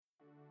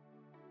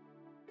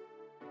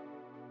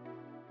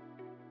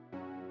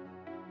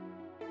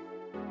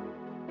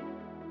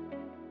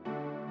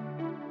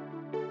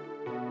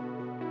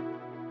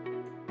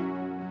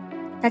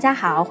大家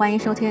好，欢迎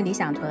收听理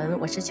想屯，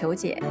我是球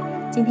姐。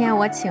今天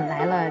我请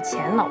来了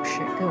钱老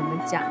师，给我们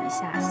讲一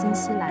下新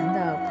西兰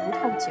的葡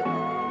萄酒。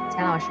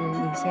钱老师，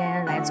你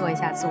先来做一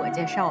下自我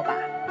介绍吧。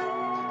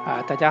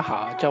大家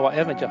好，叫我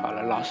Evan 就好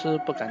了，老师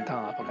不敢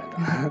当啊，不敢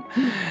当。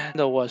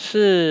那我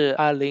是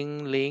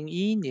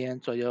2001年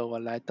左右我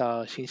来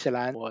到新西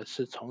兰，我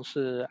是从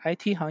事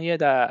IT 行业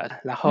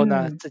的，然后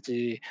呢，自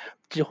己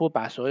几乎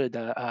把所有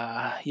的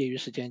业余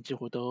时间几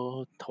乎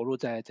都投入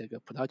在这个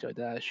葡萄酒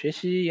的学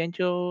习、研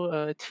究、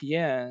体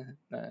验、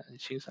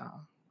欣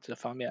赏这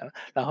方面了，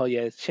然后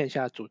也线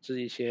下组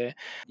织一些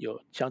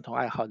有相同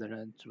爱好的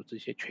人，组织一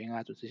些群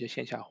啊，组织一些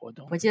线下活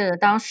动。我记得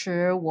当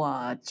时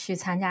我去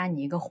参加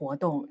你一个活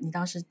动，你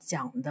当时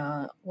讲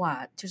的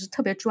哇，就是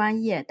特别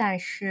专业，但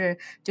是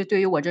就对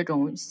于我这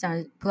种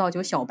像葡萄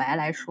酒小白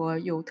来说，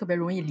又特别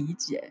容易理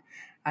解，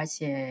而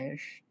且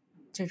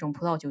这种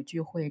葡萄酒聚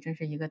会真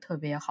是一个特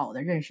别好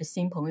的认识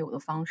新朋友的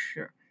方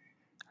式。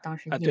当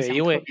时印对，象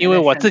特别因为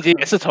的我自己也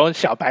深刻。是从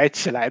小白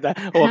起来的。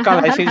我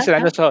刚来新西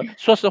兰的时候，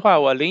说实话，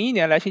我01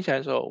年来新西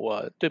兰的时候，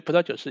我对葡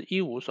萄酒是一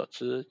无所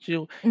知，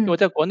因为我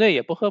在国内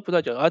也不喝葡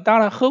萄酒，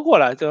当然喝过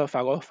了，这个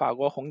法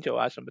国红酒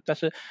啊什么，但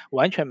是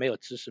完全没有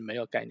知识，没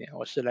有概念。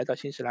我是来到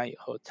新西兰以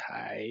后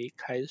才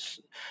开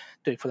始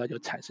对葡萄酒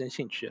产生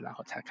兴趣，然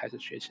后才开始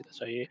学习的。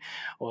所以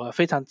我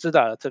非常知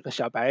道这个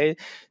小白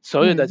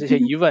所有的这些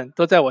疑问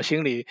都在我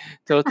心里，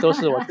都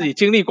是我自己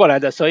经历过来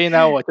的，所以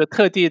呢，我就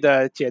特地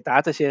的解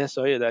答这些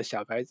所有的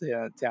小白这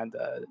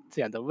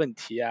样的问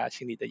题啊，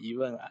心里的疑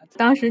问啊。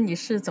当时你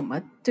是怎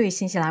么对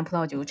新西兰葡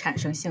萄酒产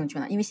生兴趣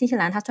呢？因为新西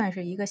兰它算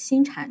是一个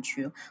新产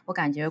区，我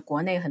感觉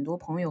国内很多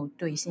朋友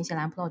对新西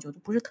兰葡萄酒都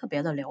不是特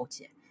别的了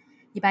解，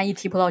一般一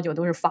提葡萄酒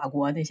都是法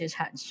国那些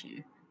产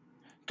区。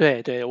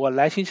对对，我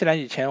来新西兰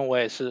以前，我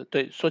也是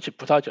对说起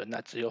葡萄酒，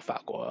那只有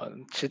法国，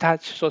其他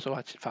说实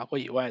话，法国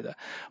以外的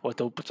我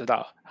都不知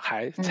道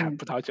还产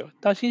葡萄酒。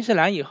到新西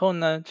兰以后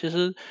呢，其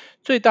实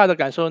最大的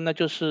感受那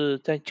就是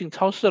在进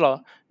超市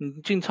了。你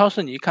进超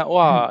市，你一看，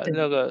哇，对，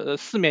那个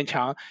四面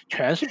墙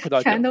全是葡萄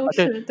酒，全都而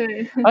且是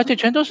对。而且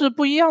全都是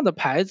不一样的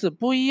牌子、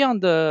不一样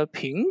的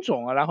品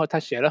种啊。然后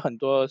他写了很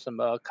多什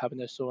么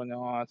Cabernet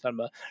Sauvignon 啊，什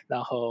么，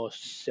然后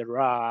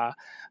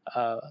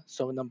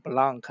Syrah。Sauvignon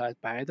Blanc 啊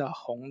白的、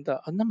红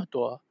的那么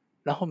多，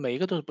然后每一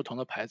个都是不同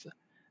的牌子。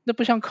那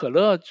不像可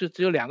乐就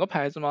只有2个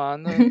牌子吗？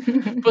那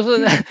不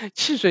是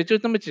汽水就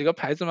那么几个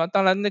牌子吗？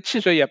当然，那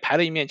汽水也排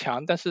了一面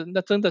墙，但是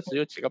那真的只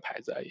有几个牌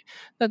子而已。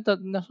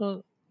那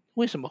说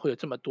为什么会有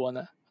这么多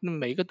呢？那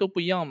每一个都不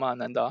一样吗？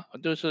难道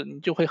就是你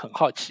就会很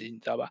好奇，你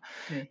知道吧？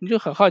对，你就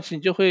很好奇，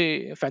你就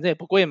会反正也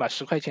不贵嘛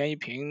，10块钱一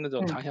瓶那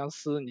种嗯。长相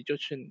思，你就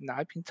去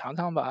拿一瓶尝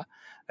尝吧。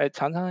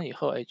尝尝以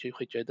后，就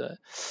会觉得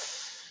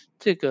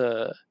这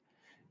个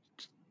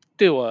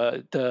对我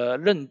的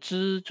认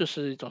知就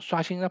是一种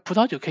刷新。那葡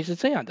萄酒可以是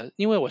这样的，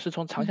因为我是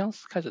从长相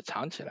思开始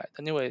尝起来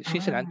的，因为新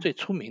西兰啊，最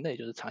出名的也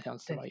就是长相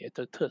思嘛，对，也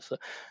的特色，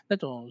那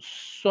种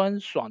酸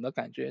爽的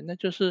感觉，那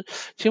就是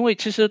因为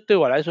其实对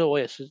我来说，我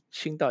也是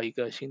新到一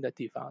个新的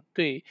地方，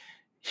对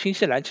新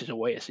西兰其实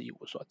我也是一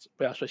无所知，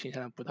不要说新西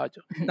兰葡萄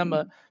酒，那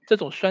么这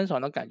种酸爽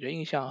的感觉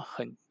印象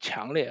很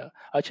强烈，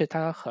而且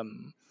它很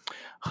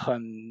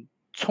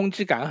冲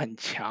击感很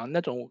强，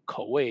那种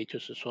口味就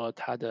是说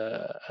它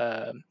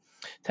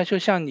就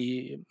像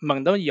你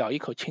猛地咬一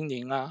口青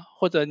柠啊，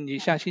或者你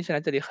像新西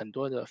兰这里很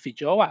多的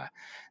Feijoa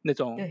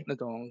对，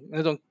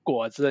那种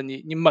果子，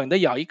你猛地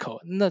咬一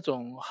口，那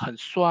种很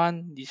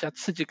酸，一下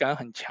刺激感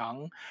很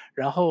强，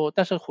然后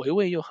但是回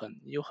味又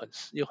很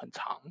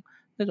长，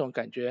那种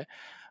感觉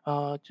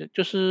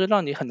就是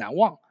让你很难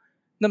忘。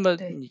那么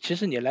对，其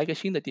实你来个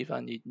新的地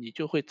方，你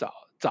就会找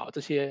这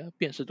些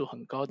辨识度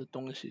很高的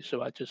东西，是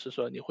吧？就是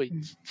说你会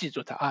记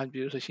住它啊，比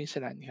如说新西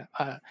兰，你看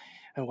啊，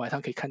晚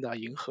上可以看到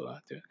银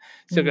河，对，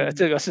这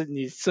个是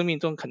你生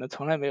命中可能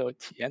从来没有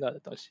体验到的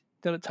东西。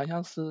那么长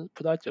相思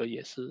葡萄酒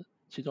也是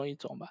其中一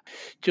种吧，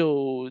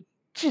就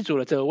记住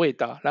了这个味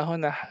道，然后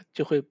呢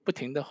就会不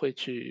停的会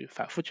去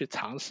反复去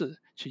尝试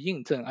去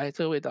印证，哎，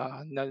这个味道，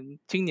那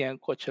今年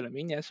过去了，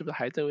明年是不是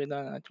还这个味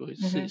道呢？就会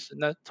试一试。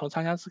那从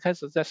长相思开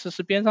始，再试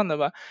试边上的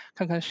吧，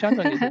看看香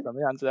多尼是什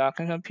么样子啊，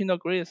看看 Pinot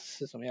Gris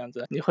是什么样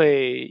子，你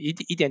会一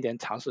点点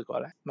尝试过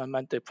来，慢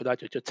慢对葡萄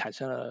酒就产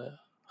生了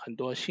很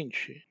多兴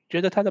趣，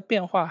觉得它的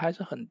变化还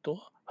是很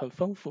多。很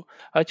丰富，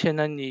而且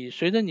呢，你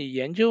随着你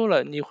研究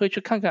了，你会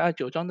去看看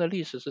酒庄的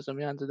历史是什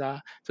么样子的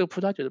啊，这个葡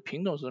萄酒的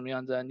品种是什么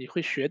样子啊，你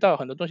会学到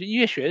很多东西，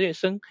越学越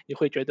深，你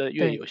会觉得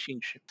越对，有兴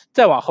趣。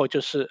再往后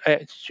就是，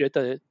觉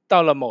得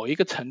到了某一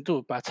个程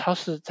度，把超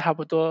市差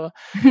不多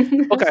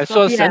不敢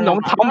说说神农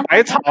遍了吗？尝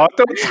百草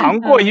都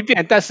尝过一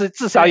遍，但是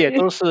至少也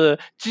都对，是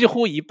几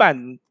乎一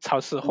半超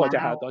市货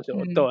架上哇哦，的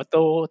东西我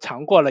都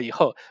尝过了以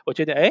后，我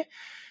觉得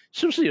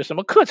是不是有什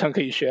么课程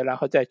可以学，然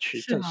后再去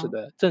是吗？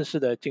正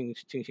式的进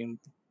行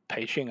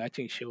培训啊、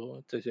进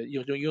修这些，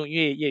用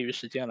业余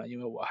时间了，因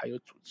为我还有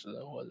组织，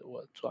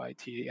我做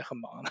IT 也很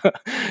忙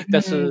的，但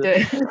嗯，是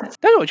对，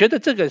但是我觉得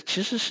这个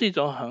其实是一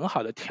种很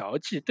好的调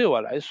剂，对我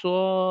来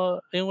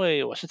说，因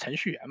为我是程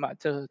序员嘛，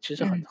这其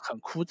实嗯很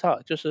枯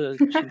燥，就是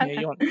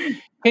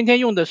天天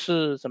用的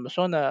是怎么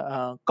说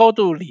呢？高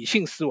度理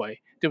性思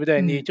维，对不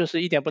对？你嗯，就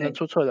是一点不能对，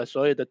出错的，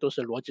所有的都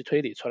是逻辑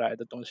推理出来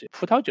的东西。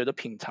葡萄酒的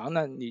品尝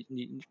呢，你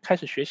开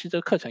始学习这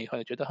个课程以后，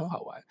你觉得很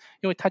好玩，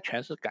因为它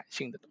全是感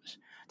性的东西，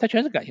它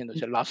全是感性的东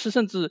西。老师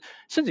甚至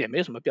也没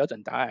有什么标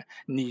准答案，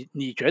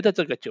你觉得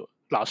这个酒，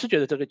老师觉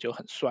得这个酒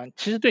很酸，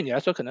其实对你来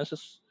说可能是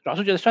老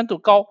师觉得酸度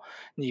高，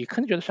你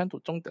可能觉得酸度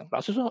中等，老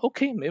师说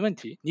OK 没问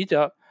题，你只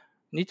要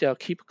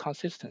keep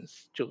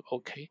consistency 就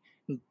OK。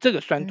这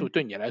个酸度嗯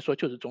对你来说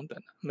就是中等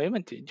的，没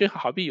问题。就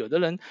好比有的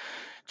人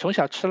从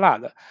小吃辣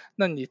的，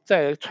那你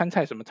再川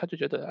菜什么，他就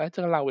觉得哎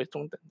这个辣味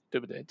中等，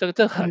对不对？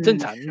这很正嗯，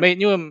常，是，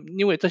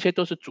因为这些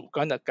都是主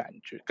观的感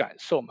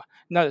受嘛。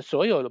那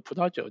所有的葡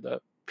萄酒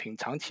的品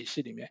尝体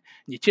系里面，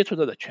你接触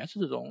到的全是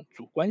这种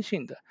主观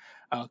性的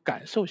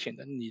感受性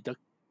的，你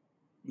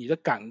的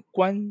感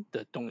官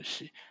的东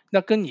西，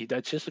那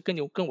其实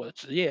跟我的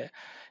职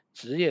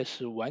业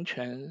是完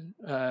全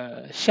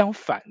相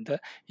反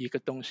的一个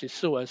东西，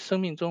是我生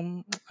命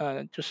中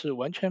就是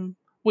完全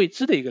未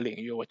知的一个领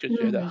域，我就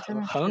觉得真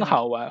的很是，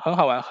好玩，很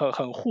好玩，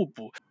很互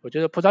补。我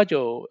觉得葡萄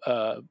酒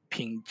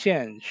品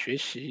鉴学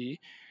习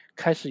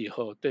开始以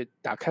后，对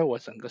打开我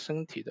整个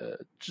身体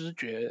的知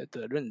觉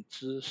的认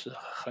知是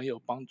很有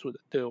帮助的。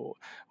对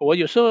我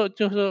有时候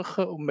就是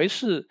没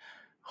事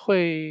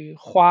会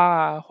花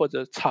啊或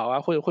者草啊，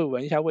会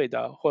闻一下味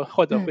道，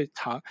或者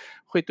嗯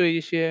会对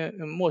一些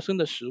陌生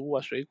的食物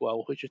啊、水果啊，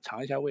我会去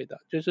尝一下味道。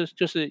就是，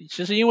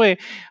其实因为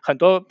很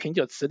多品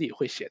酒词里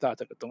会写到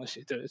这个东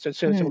西，这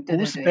什么 嗯，对对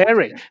对，是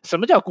gooseberry，的，什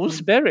么叫 嗯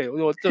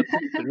，gooseberry？我这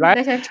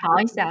那先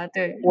尝一下，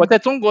对，我在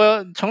中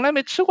国从来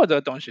没吃过这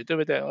个东西，对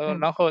不对？嗯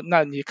然后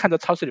那你看到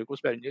超市里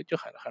gooseberry，你就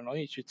很容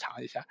易去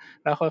尝一下，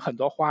然后很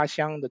多花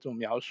香的这种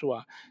描述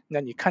啊，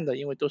那你看的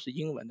因为都是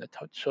英文的，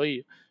所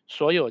以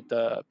所有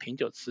的品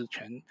酒词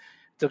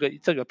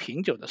这个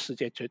品酒的世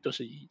界全都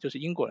是就是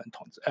英国人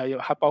统治，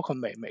还包括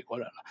美国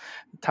人了，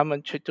他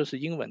们却都是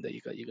英文的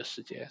一个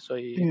世界，所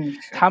以嗯，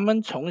是，他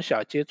们从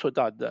小接触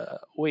到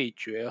的味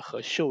觉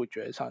和嗅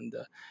觉上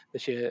的那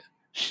些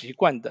习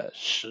惯的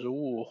食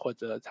物或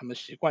者他们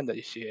习惯的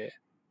一些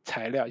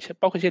材料，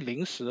包括一些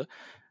零食，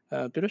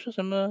比如说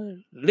什么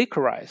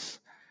licorice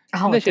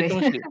哦，那些对，东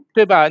西，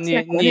对吧？现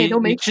在你国内都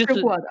没你你其吃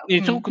过的，实你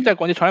嗯在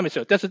国内从来没吃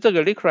过，但是这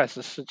个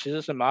licorice 其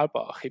实是马尔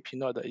堡黑皮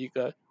诺的一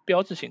个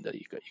标志性的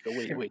一个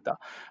是，味道，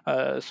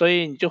所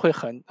以你就会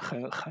很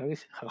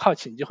好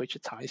奇，你就会去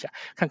尝一下，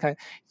看看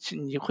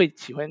你会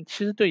喜欢。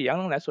其实对洋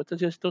人来说，这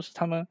些都是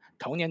他们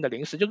童年的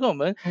零食，就跟我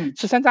们嗯，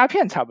吃山楂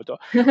片差不多。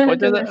我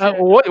觉得真的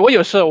是，我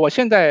有时候我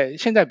现在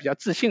比较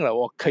自信了，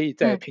我可以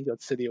在嗯，品酒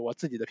词里，我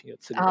自己的品酒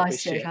词里我啊，会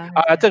写写上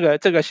那些，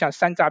这个像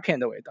山楂片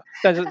的味道，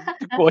但是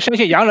我相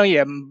信洋人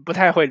也不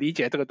太会理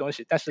解这个东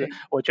西，但是对，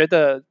我觉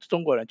得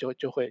中国人就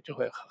会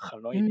很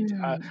容易理解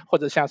嗯或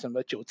者像什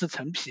么九制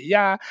陈皮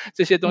呀、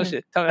这些东嗯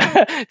西，他们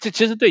这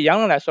其实对洋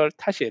人来说，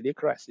他写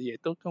licorice 也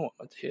都跟我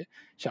们这些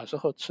小时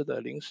候吃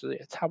的零食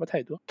也差不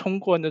太多。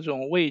通过那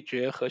种味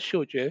觉和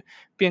嗅觉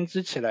编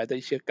织起来的一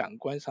些感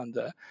官上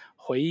的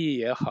回忆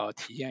也好，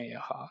体验也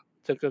好，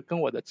这个跟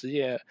我的职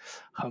业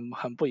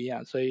很不一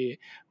样，所以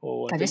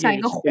我的感觉像一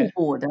个业余时间。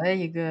互补的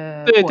一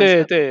个对过程，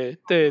对对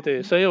对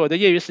对，所以我的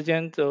业余时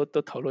间都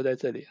投入在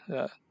这里，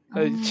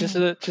其哦。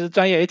实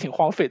专业也挺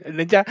荒废的，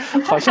人家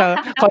好像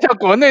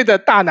国内的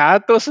大拿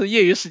都是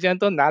业余时间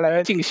都拿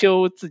来进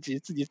修自己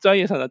专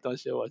业上的东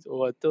西，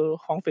我都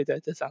荒废在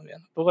这上面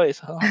了，不过也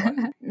是很好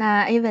玩。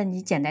那 Aven，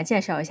你简单介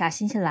绍一下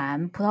新西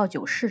兰葡萄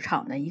酒市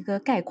场的一个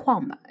概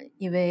况吧，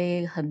因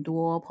为很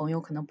多朋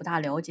友可能不大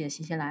了解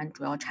新西兰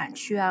主要产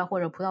区啊，或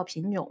者葡萄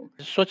品种。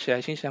说起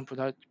来，新西兰葡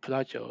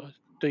萄酒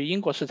对于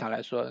英国市场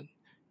来说，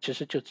其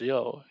实就只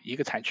有一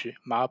个产区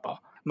马尔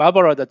堡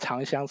，Marlborough 的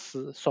长相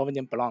思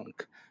Sauvignon Blanc，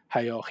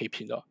还有黑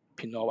皮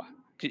诺瓦，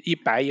就一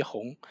白一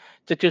红，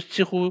这就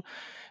几乎，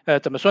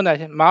怎么说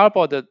呢？马尔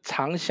堡的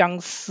长相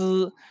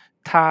思，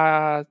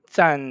它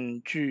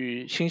占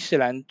据新西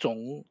兰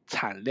总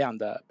产量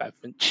的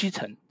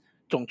70%，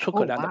总出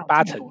口哦，量的哇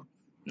哦，这么80%。多。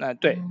那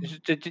对，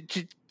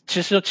嗯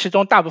其实其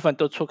中大部分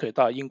都出口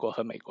到英国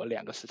和美国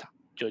两个市场。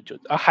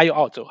还有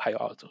澳洲，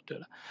对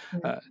了，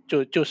嗯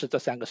就是这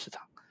三个市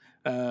场，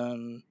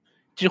嗯，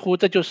几乎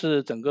这就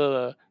是整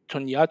个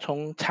你要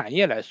从产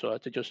业来说，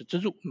这就是支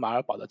柱。马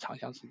尔堡的长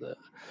相思的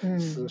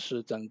丝嗯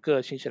是整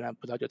个新西兰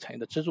葡萄酒产业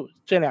的支柱。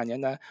这2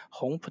年呢，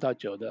红葡萄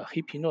酒的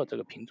黑皮诺这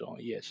个品种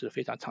也是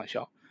非常畅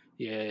销，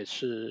也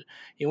是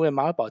因为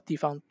马尔堡地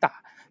方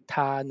大，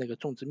它那个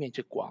种植面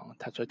积广，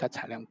所以它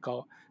产量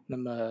高。那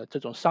么这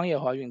种商业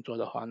化运作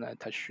的话呢，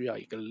它需要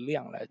一个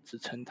量来支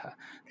撑它。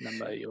那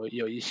么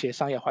有一些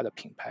商业化的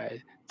品牌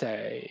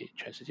在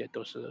全世界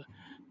都是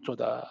做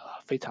的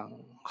非常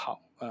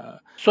好。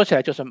说起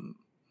来就是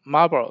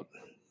Marlboro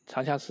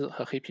长相思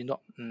和黑皮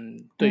诺，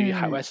对于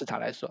海外市场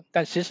来说，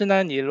但其实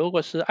呢，你如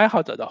果是爱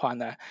好者的话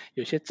呢，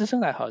有些资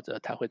深爱好者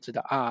他会知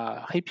道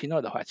啊，黑皮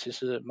诺的话，其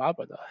实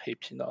Marlboro 的黑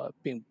皮诺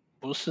并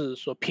不是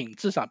说品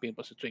质上并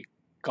不是最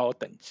高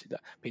等级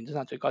的，品质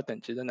上最高等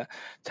级的呢，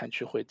产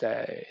区会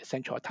在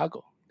Central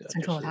Otago。就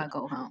，Central 是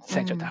Otago 哈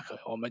，Central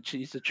Otago，我们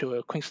一直去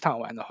Queenstown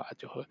玩的话，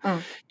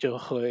嗯，就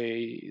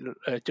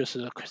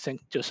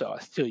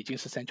已经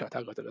是 Central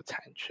Otago 这个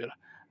产区了。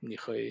你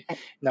会，哎，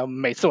那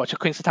每次我去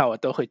Queenstown，我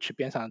都会去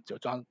边上酒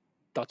庄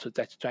到处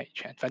再去转一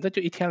圈，反正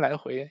就一天来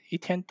回，一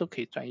天都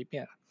可以转一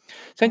遍了。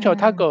Central 嗯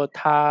Otago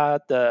它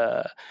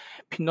的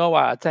Pinot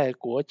Noir 在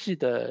国际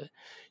的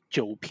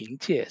酒评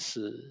界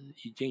是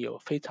已经有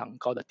非常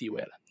高的地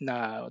位了。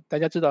那大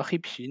家知道黑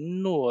皮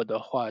诺的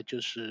话，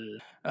就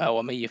是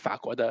我们以法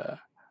国的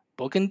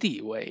勃艮第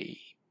为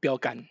标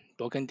杆，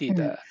勃艮第嗯，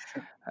的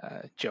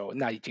是，酒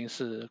那已经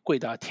是贵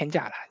到天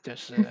价了，就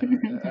是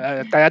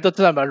大家都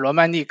知道嘛，罗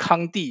曼尼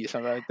康帝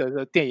什么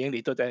的电影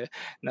里都在，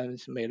那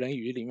美人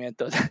鱼里面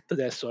都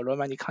在说罗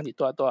曼尼康帝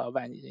多少多少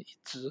万一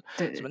支，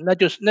什么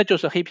对，那就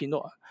是黑皮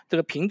诺这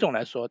个品种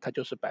来说，它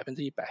就是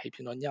100%黑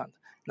皮诺酿的。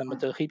那么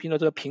这个黑皮诺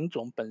这个品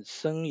种本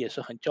身也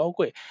是很娇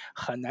贵，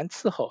很难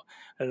伺候，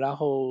然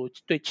后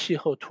对气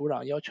候、土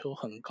壤要求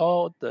很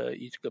高的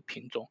一个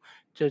品种。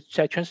这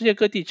在全世界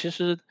各地其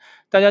实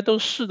大家都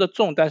试着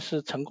种，但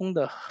是成功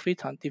的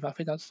地方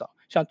非常少。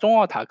像中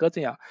奥塔哥这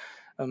样，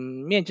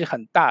面积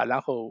很大，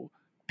然后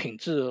品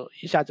质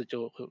一下子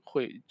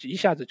一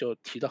下子就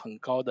提得很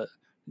高的，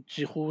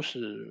几乎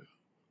是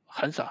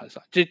很少很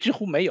少，几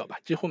乎没有吧，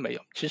几乎没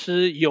有。其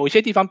实有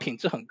些地方品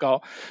质很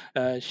高，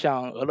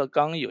像俄勒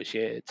冈有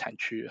些产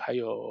区，还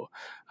有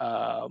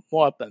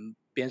墨尔本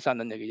边上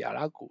的那个亚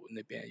拉谷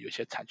那边有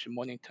些产区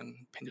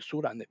，Mornington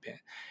Peninsula 那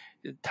边，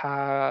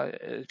它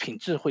品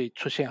质会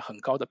出现很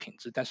高的品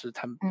质，但是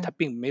它嗯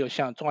并没有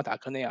像中奥塔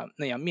克那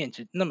样面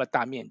积那么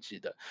大面积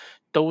的，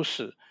都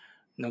是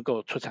能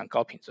够出产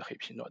高品质黑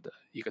皮诺的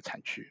一个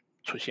产区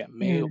出现，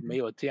没嗯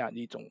有这样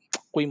一种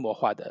规模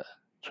化的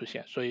出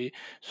现，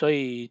所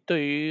以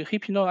对于黑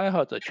皮诺爱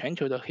好者，全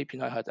球的黑皮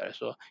诺爱好者来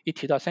说，一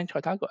提到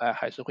Central Otago，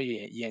还是会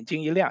眼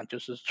睛一亮，就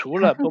是除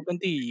了勃艮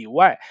第以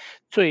外，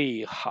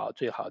最好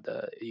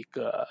的一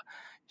个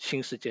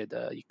新世界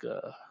的一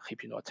个黑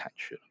皮诺产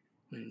区了。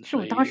是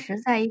我当所以时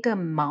在一个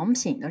盲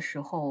品的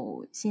时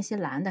候，新西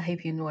兰的黑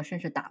皮诺甚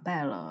至打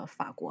败了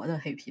法国的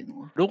黑皮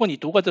诺。如果你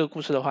读过这个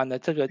故事的话呢，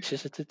这个其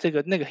实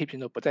那个黑皮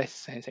诺不在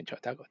Central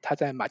Otago，它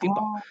在马丁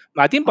堡。哦，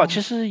马丁堡哦，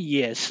其实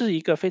也是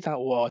一个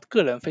我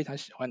个人非常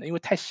喜欢的，因为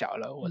太小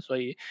了，嗯所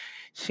以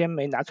先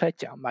没拿出来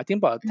讲。马丁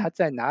堡它嗯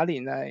在哪里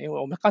呢？因为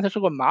我们刚才说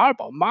过马尔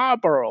堡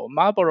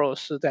Marlborough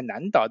是在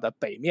南岛的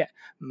北面，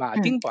马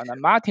嗯，丁堡呢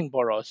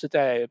Martinborough 是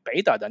在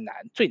北岛的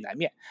最南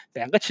面，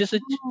两个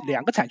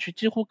产区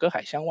几乎隔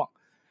海相望。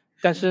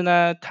但是，是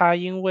呢，它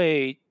因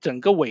为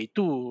整个纬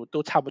度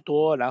都差不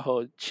多，然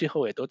后气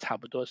候也都差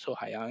不多，受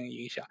海洋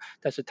影响，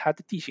但是它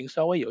的地形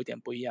稍微有一点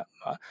不一样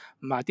啊。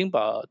马丁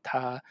堡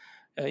它，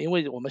因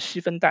为我们西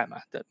分带嘛，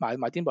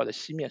马丁堡的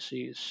西面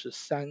是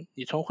山，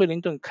你从惠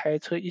灵顿开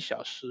车1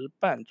小时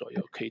半左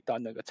右可以到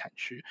那个产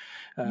区，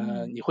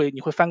嗯，你会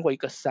翻过一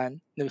个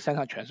山，那个山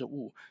上全是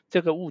雾，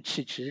这个雾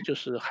气其实就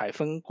是海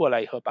风过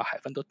来以后把海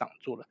风都挡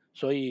住了，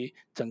所以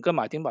整个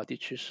马丁堡地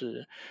区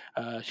是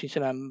新西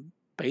兰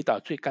北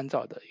岛最干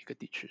燥的一个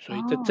地区，所以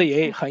这哦，这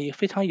样，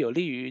非常有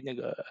利于那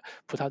个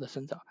葡萄的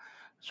生长。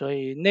所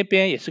以那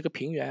边也是个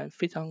平原，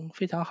非常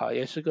非常好，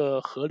也是个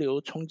河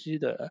流冲击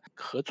的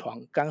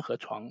干河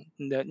床。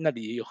那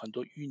里也有很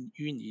多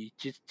淤泥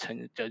积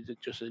沉，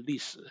就是历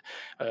史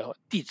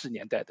地质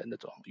年代的那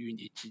种淤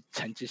泥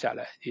沉积下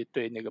来，也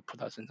对那个葡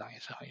萄生长也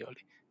是很有利。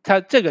它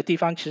这个地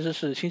方其实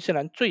是新西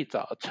兰最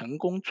早成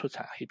功出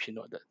产黑皮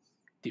诺的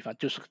地方，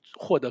就是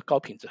获得高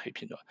品质黑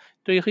皮诺。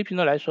对于黑皮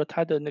诺来说，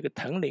它的那个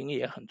藤龄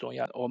也很重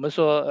要。我们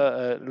说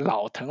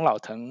老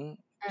藤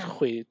嗯，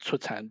会出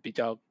产比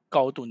较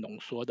高度浓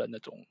缩的那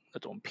种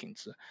品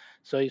质，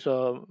所以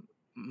说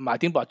马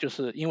丁堡就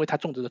是因为它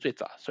种植的最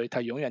早，所以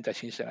它永远在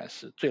新西兰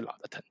是最老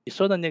的藤。你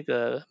说的那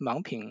个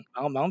盲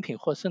品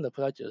获胜的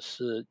葡萄酒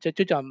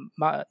就叫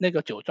那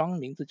个酒庄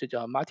名字就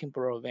叫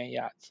Martinborough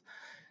Vineyards，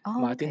哦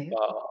马丁堡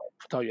，OK，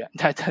葡萄园。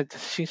它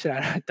新西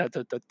兰人的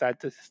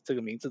这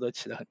个名字都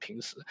起得很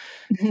平实。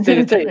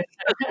真的是，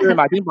这是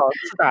马丁堡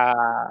四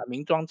大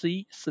名庄之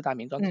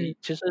嗯，一。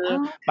其实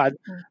哦马，OK，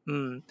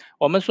嗯，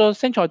我们说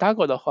Central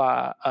Otago 的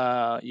话，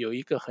有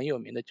一个很有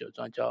名的酒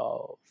庄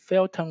叫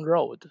Felton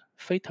Road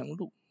飞腾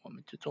路，我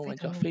们就中文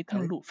叫飞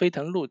腾路，嗯，飞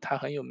腾路它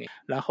很有名。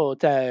然后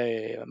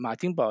在马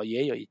丁堡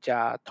也有一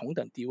家同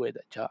等地位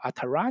的叫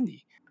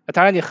Atarani。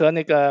当然，你和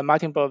那个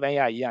Martinborough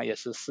Vineyard 一样，也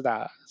是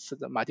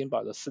马丁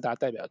堡的四大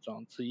代表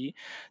庄之一。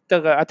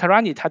这个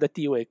Atarani 它的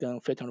地位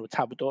跟飞腾路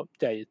差不多，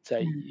在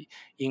嗯，以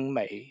英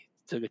美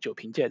这个酒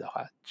评界的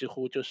话，几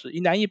乎就是一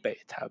南一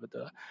北差不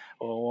多。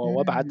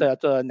我把它嗯，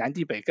这南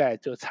地北盖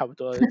就差不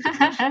多这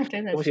东西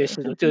真的是，东邪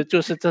西毒，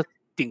就是这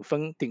顶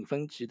峰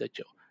级的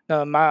酒。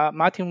那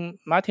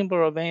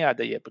Martinborough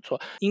Vineyard 也不错，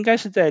应该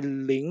是在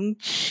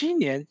07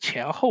年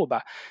前后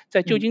吧，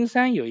在旧金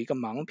山有一个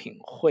盲品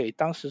会，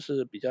当时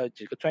是比较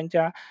几个专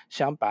家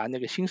想把那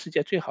个新世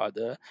界最好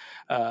的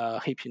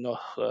黑皮诺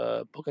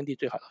和勃艮第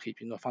最好的黑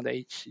皮诺放在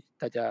一起，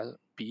大家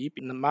比一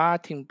比。那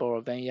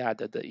Martinborough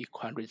Vineyard 的一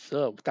款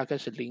Reserve 大概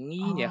是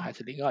01年还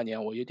是02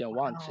年，我有点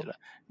忘记了。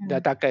那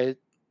大概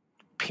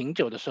品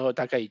酒的时候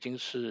大概已经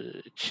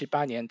是7、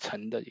8年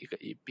陈的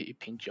一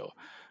瓶酒，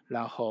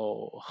然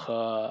后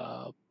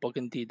和勃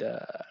艮第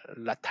的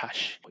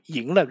Latache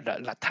赢了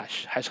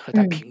Latache 还是和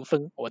他平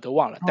分，我都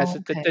忘了。但是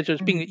这就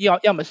是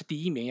要么是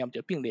第一名，要么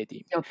就并列第一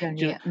名。要并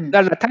列，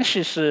那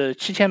Latache 是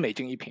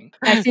$7000一瓶。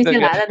那新西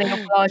兰的那个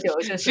葡萄酒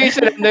就是新西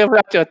兰那个葡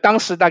萄酒当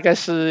时大概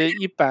是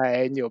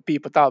100纽币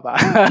不到吧。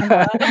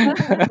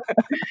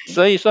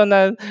所以说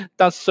呢，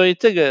所以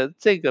这个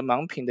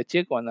盲品的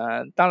结果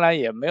呢，当然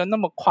也没有那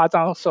么夸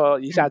张，说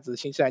一下子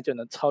新西兰就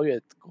能超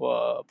越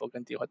过勃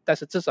艮第，但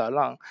是至少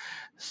让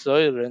所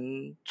有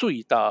人注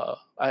意到，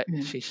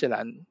新西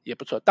兰也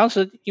不错。当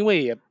时因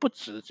为也不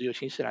只有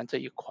新西兰这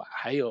一款，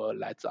还有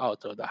来自澳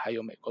洲的，还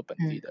有美国本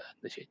地的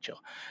那些酒，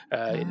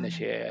那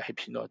些黑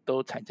皮诺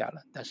都参加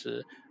了，但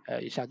是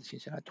一下子新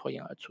西兰脱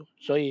颖而出，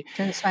所以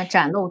真的算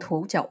崭露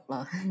头角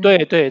了。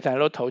对，崭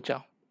露头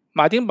角。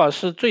马丁堡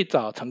是最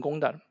早成功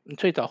的，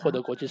最早获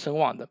得国际声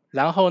望的。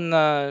然后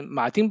呢，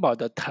马丁堡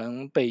的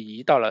藤被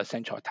移到了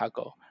Central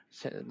Otago，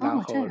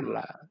然后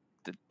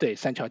对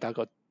Central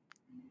Otago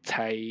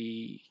才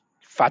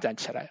发展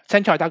起来。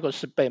Central Otago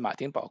是被马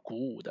丁堡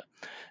鼓舞的，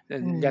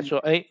人家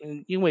说，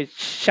因为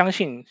相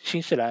信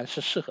新西兰是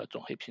适合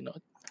种黑皮诺，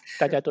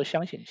大家都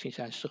相信新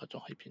西兰适合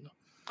种黑皮诺。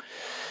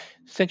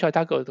Central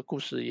Otago 的故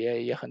事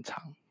也很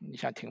长，你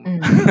想听吗？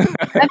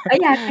可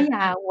以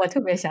啊，我特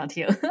别想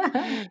听。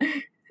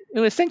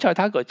因为Central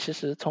Otago 其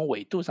实从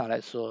纬度上来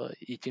说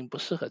已经不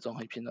适合种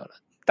黑皮诺了。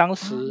当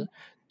时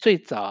最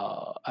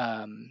早，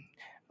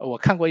我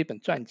看过一本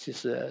传记，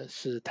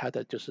是他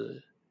的就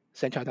是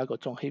Central Otago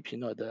种黑皮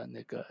诺的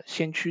那个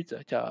先驱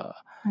者叫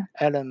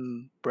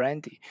Alan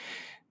Brandy。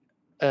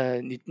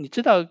你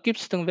知道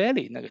Gippsland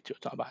Valley 那个酒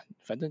庄吧？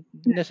反正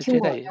那是接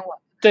待。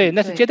对，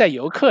那是接待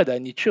游客的。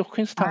你去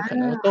Queenstown 可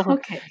能都会，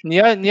你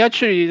要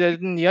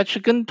去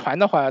跟团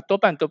的话，多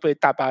半都被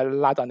大巴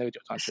拉到那个酒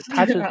庄去。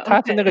他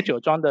是那个酒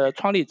庄的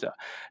创立者，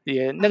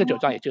那个酒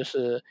庄也就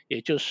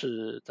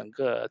是整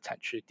个产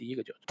区第一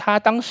个酒庄。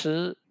他当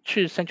时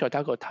去Central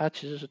Otago，他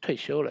其实是退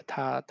休了，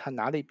他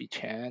拿了一笔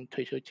钱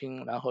退休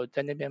金，然后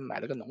在那边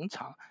买了个农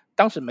场。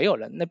当时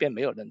那边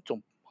没有人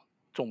种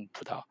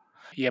葡萄，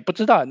也不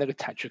知道那个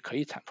产区可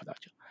以产葡萄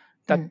酒。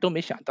但都没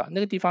想到那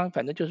个地方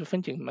反正就是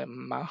风景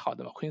蛮好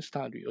的嘛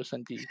 ，Queenstown 旅游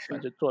胜地，反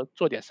正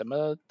做点什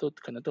么都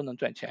可能都能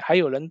赚钱。还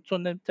有人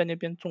在那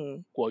边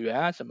种果园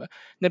啊什么，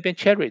那边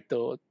cherry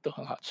都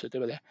很好吃，对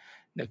不对？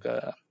那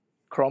个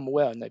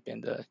Cromwell 那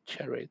边的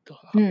cherry 都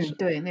很好吃。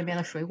对，那边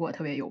的水果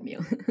特别有名。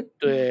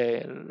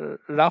对，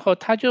然后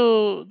他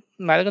就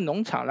买了个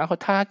农场，然后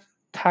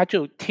他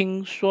就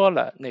听说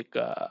了那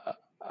个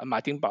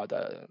马丁堡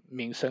的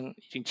名声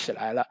已经起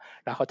来了，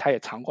然后他也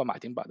尝过马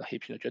丁堡的黑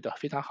皮诺，觉得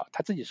非常好。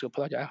他自己是个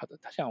葡萄酒爱好者，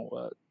他想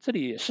我这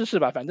里试试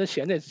吧，反正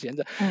闲着也是闲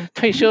着。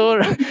退休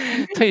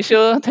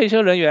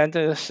人员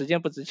这个时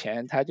间不值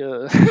钱，他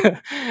就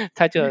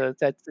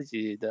在自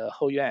己的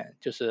后院，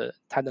就是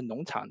他的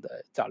农场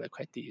的找了一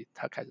块地，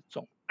他开始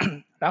种。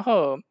然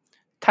后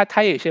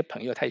他有一些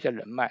朋友，他有一些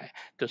人脉，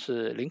就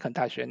是林肯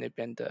大学那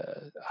边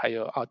的，还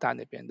有澳大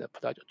那边的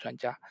葡萄酒专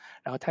家。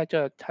然后他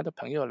叫他的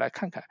朋友来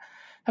看看。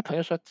他朋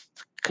友说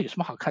这有什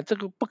么好看，这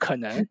个不可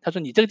能。他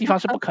说你这个地方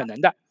是不可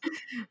能的，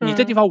你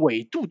这地方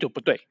纬度就不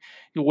对，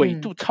纬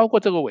度超过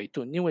这个纬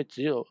度，因为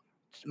只有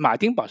马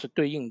丁堡是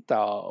对应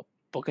到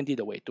勃艮第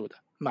的纬度的，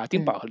马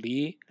丁堡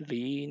离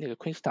那个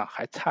Queenstown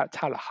还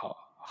差了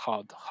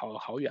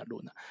好远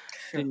路呢。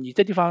你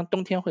这地方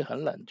冬天会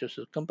很冷，就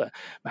是根本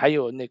还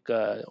有那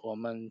个我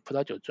们葡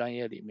萄酒专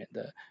业里面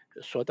的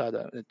说到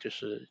的，就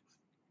是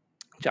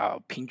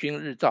叫平均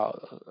日照，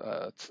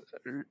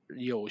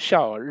有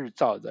效日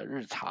照的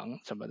日长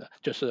什么的，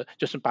就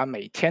是把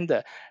每天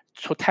的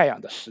出太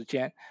阳的时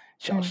间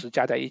小时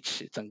加在一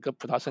起，整个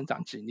葡萄生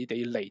长季你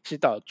得累积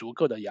到足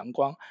够的阳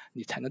光，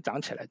你才能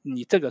长起来。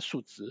你这个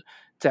数值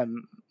在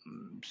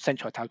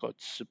Central Otago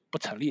是不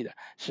成立的，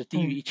是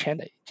低于1000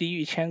的，低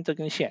于1000这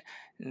根线，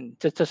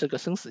这是个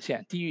生死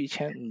线，低于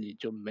1000你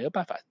就没有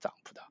办法长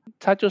葡萄。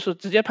他就是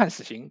直接判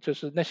死刑，就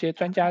是那些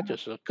专家就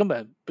是根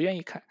本不愿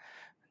意看，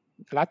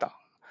拉倒。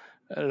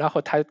然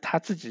后他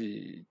自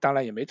己当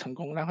然也没成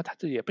功，然后他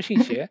自己也不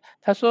信邪，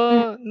他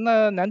说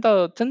那难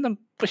道真的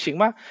不行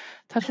吗？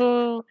他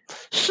说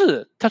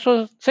是，他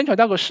说Central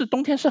Otago是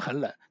冬天是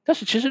很冷，但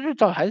是其实日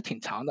照还是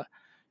挺长的，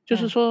就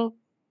是说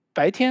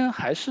白天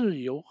还是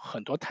有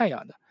很多太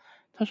阳的。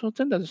他说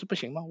真的是不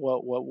行吗？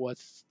我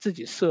自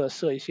己设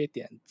一些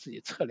点，自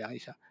己测量一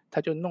下。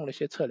他就弄了一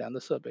些测量的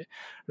设备，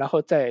然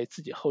后在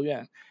自己后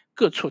院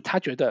各处他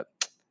觉得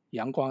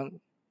阳光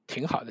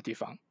挺好的地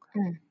方，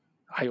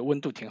还有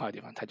温度挺好的地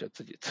方，他就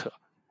自己测。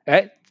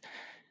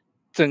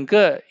整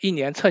个一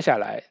年测下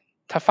来，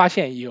他发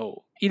现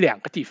有一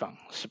两个地方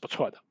是不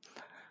错的，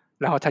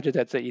然后他就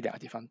在这一两个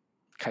地方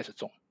开始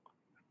种，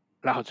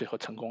然后最后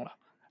成功了，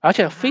而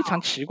且非常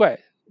奇怪，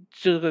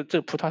这个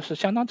葡萄是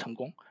相当成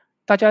功。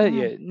大家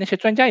嗯，那些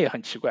专家也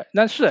很奇怪，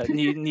但是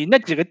你那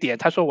几个点，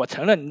他说我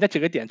承认你那几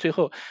个点最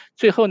后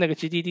那个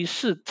GDD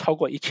是超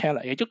过1000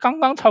了，也就刚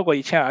刚超过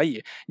1000而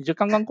已，你就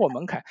刚刚过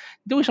门槛，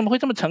你为什么会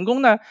这么成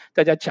功呢？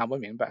大家讲不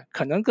明白，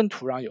可能跟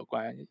土壤有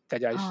关，大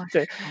家哦，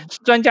对是吗？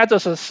专家这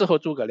是事后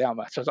诸葛亮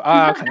嘛，就说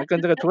啊，可能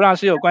跟这个土壤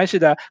是有关系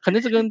的，可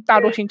能这跟大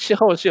陆性气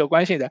候是有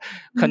关系的，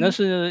可能嗯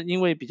是因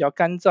为比较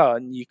干燥，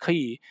你可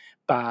以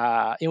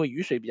因为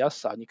雨水比较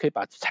少，你可以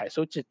把采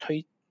收季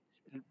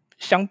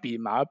相比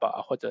马尔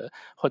堡或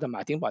者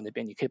马丁堡那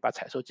边，你可以把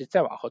采收季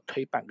再往后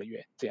推半个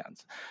月这样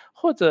子，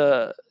或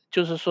者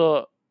就是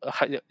说，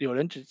还有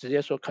人直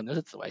接说可能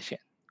是紫外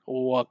线，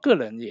我个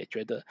人也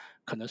觉得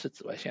可能是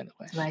紫外线的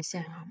关紫外系。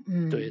线啊，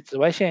对，紫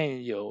外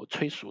线有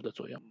催熟的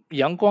作用，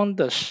阳光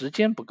的时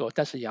间不够，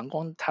但是阳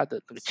光它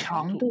的这个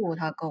强度强度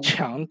它够是吧？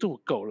强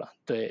度够了，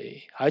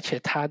对，而且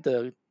它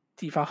的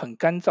地方很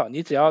干燥，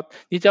你只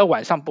要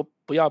晚上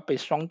不要被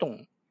霜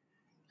冻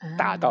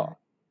打嗯到，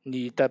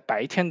你的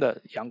白天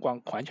的阳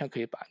光完全可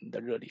以把你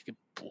的热力给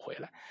补回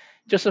来，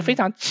就是非嗯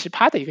常奇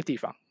葩的一个地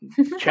方，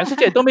全世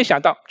界都没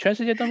想到，全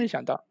世界都没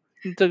想到。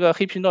这个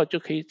黑皮诺就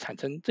可以产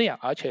成这样，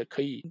而且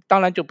可以，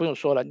当然就不用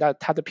说了，那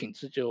它的品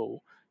质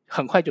就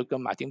很快就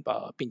跟马丁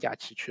堡并驾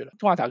齐驱了。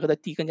中奥塔克的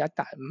地更加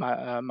大，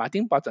马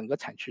丁堡整个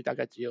产区大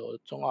概只有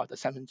中奥的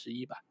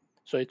1/3吧，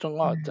所以中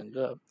奥嗯整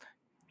个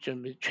就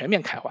全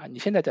面开花。你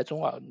现在在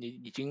中奥，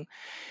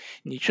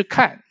你去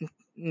看，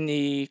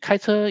你开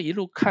车一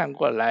路看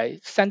过来，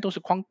山都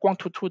是光光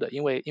秃秃的，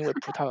因为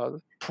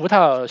葡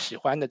萄喜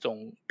欢那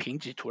种贫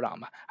瘠土壤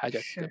嘛，而且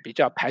是，比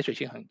较排水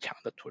性很强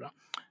的土壤，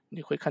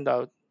你会看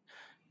到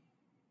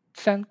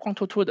山光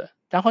秃秃的，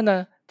然后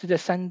呢，就在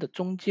山的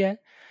中间，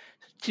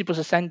既不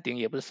是山顶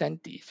也不是山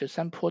底，就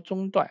山坡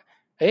中段，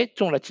哎，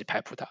种了几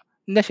排葡萄，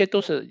那些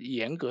都是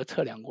严格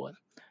测量过的，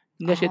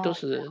那些都哦，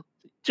是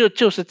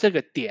就是这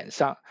个点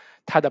上，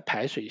它的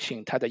排水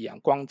性、它的阳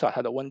光照、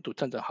它的温度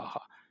正正好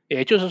好。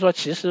也就是说，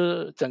其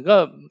实整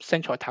个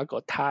Central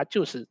Otago 它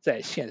就是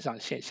在线上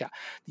线下，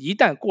一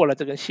旦过了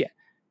这根线，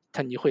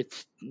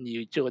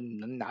你就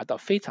能拿到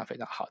非常非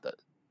常好的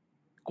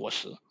果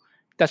实。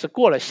但是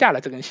下了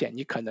这根线，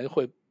你可能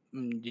会，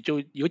你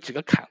就有几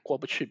个坎过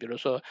不去，比如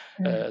说，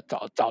嗯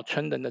早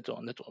春的那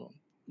种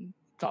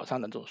早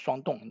上的这种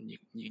霜冻，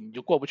你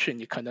就过不去，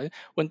你可能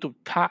温度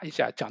啪一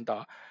下降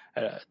到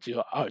只有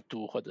2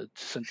度或者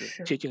甚至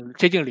是，接近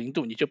0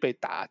度，你就被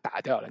打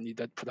掉了，你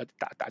的葡萄就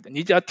打掉，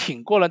你只要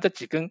挺过了这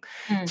几根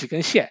嗯几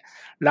根线，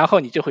然后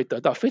你就会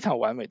得到非常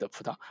完美的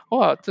葡萄。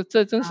哇，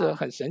这真是啊，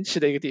很神奇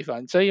的一个地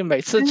方，所以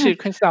每次真的去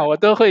昆士兰，我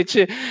都会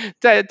去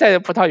在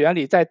葡萄园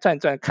里再转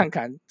转看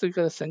看，这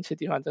个神奇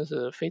地方真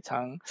是非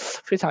常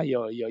非常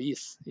有意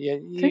思。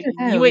也真是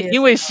太因为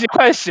因为有意思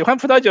了，喜欢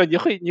葡萄酒，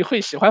你会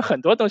喜欢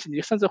很多东西，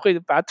你甚至会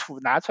把土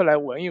拿出来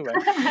闻一闻。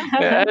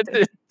对，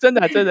对，真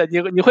的，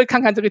你会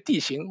看看这个地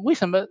形，为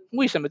什么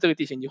这个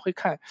地形你会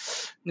看，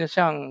那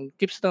像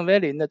Gippsland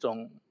Valley 那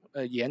种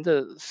沿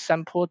着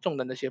山坡种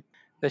的那些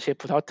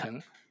葡萄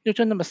藤，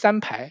就那么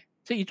3排，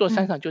这一座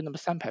山嗯，上就那么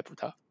3排葡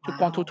萄，就哇哦，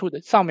光秃秃的，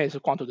上面是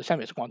光秃的，下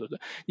面是光秃的，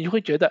你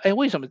会觉得，哎，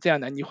为什么这样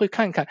呢？你会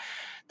看看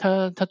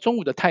它中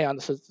午的太阳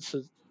是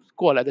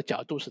过来的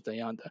角度是怎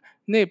样的，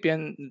那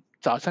边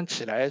早上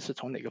起来是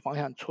从哪个方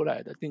向出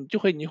来的，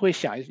你会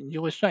想，你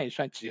就会算一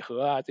算几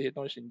何啊这些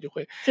东西，你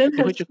会真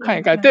的是，去看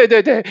一看，对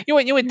对对，因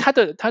为它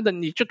的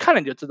你去看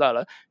了你就知道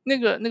了，那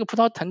个葡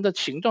萄藤的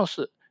形状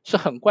是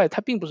很怪，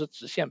它并不是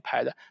直线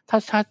排的，它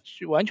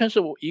完全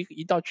是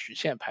一道曲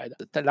线排的。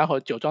然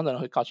后酒庄的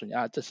人会告诉你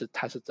啊，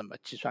它是怎么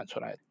计算出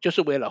来的，就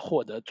是为了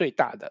获得最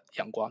大的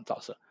阳光照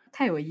射。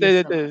太有意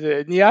对对思了。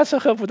对对，你要是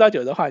喝葡萄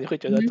酒的话，你会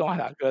觉得嗯。中华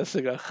塔哥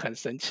是个很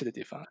神奇的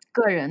地方。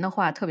个人的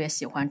话特别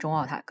喜欢中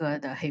奥塔哥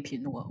的黑皮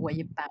诺，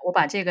我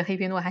把这个黑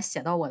皮诺还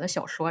写到我的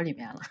小说里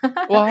面了。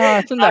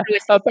哇，真的，然后这个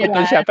新西兰拜读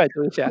一下，拜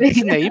读一下，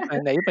是那个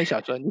哪一本小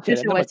说？你写了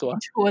这是我新那么多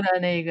出的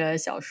那个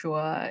小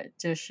说，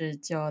就是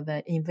叫《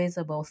The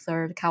Invisible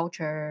Third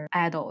Culture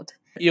Adult》。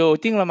有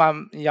订了吗？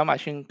亚马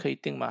逊可以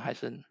订吗？还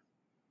是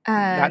可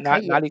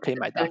以，哪里可以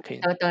买到？可以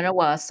等着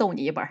我送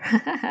你一本儿，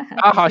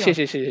啊，好，必须要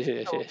谢谢谢谢谢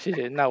谢谢谢谢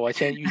谢，那我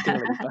先预定了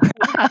一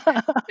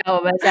本。那我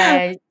们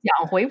再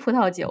讲回葡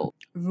萄酒，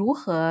如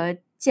何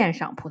鉴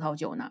赏葡萄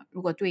酒呢？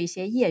如果对一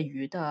些业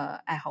余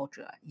的爱好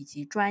者以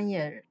及专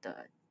业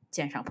的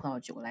鉴赏葡萄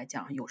酒来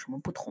讲，有什么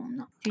不同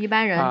呢？就一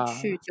般人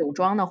去啊。酒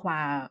庄的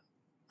话，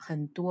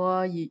很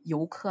多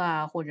游客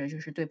啊，或者就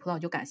是对葡萄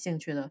酒感兴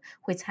趣的，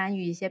会参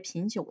与一些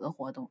品酒的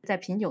活动。在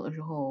品酒的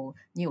时候，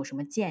你有什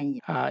么建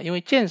议？因为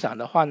鉴赏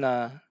的话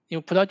呢，因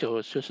为葡萄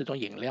酒就是一种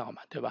饮料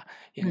嘛，对吧？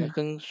饮料嗯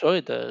跟所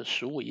有的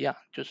食物一样，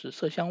就是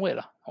色香味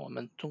了。我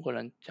们中国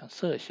人讲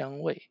色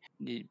香味，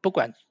你不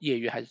管业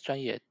余还是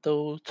专业，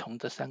都从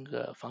这3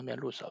个方面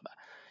入手吧。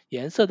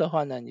颜色的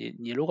话呢，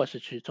你如果是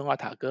去中奥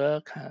塔哥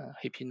看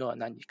黑皮诺，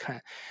那你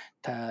看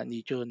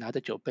你就拿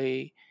着酒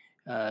杯，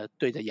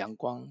对着阳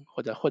光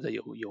或者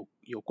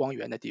有光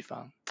源的地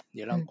方，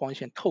你让光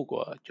线透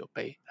过酒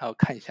杯，然后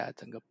看一下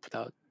整个葡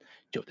萄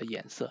酒的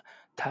颜色。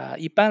它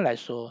一般来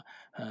说，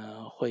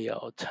会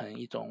有成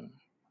一种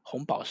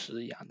红宝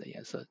石一样的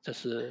颜色，这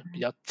是比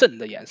较正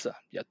的颜色，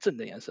比较正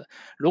的颜色。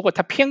如果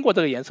它偏过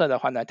这个颜色的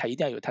话呢，它一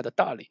定要有它的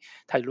道理。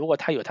如果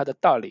它有它的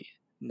道理，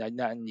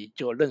那你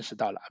就认识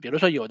到了。比如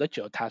说有的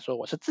酒，他说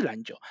我是自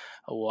然酒，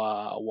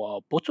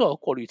我不做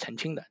过滤澄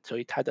清的，所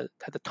以它的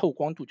透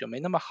光度就没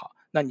那么好。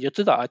那你就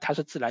知道啊，它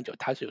是自然酒，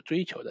它是有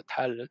追求的，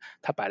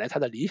它摆了它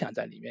的理想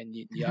在里面，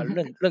你要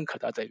认可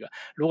到这个。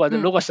如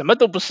果什么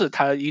都不是，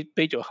它一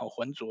杯酒很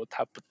浑浊，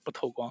它不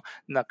透光，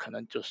那可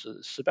能就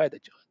是失败的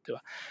酒，对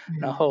吧？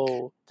然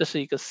后这是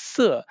一个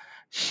色。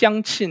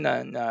香气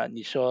呢，那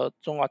你说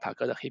中奥塔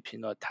哥的黑皮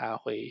诺，它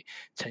会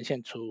呈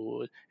现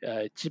出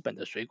基本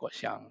的水果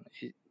香，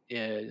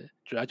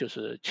主要就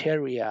是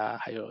cherry 啊，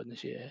还有那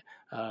些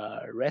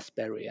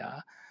raspberry 啊，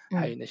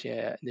还有那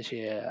些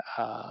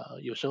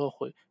有时候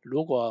会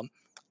如果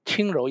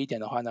轻柔一点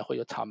的话呢，会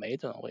有草莓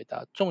这种味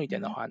道；重一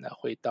点的话呢，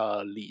会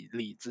到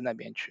李子那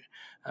边去。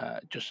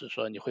就是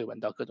说你会闻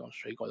到各种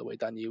水果的味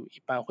道。你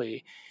一般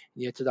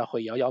你也知道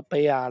会摇摇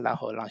杯啊，然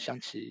后让香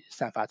气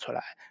散发出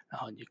来，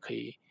然后你可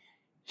以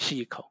吸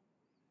一口，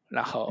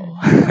然后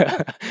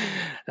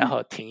然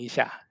后停一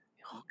下，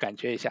感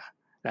觉一下，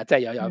然后再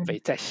摇摇杯，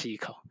再吸一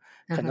口。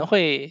可能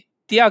会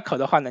第二口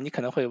的话呢，你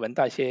可能会闻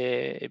到一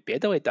些别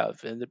的味道，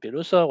比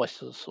如说我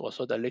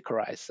说的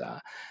licorice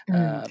啊，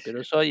比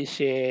如说一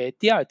些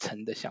第二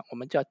层的香，我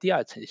们叫第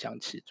二层香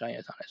气，专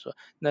业上来说，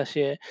那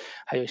些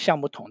还有橡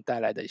木桶带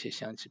来的一些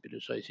香气，比如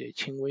说一些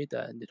轻微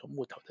的那种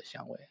木头的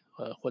香味，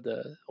或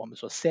者我们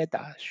说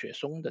cedar 雪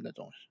松的那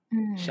种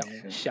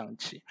香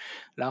气。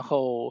然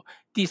后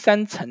第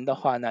三层的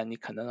话呢，你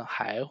可能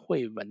还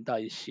会闻到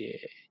一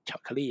些巧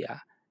克力啊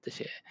这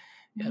些。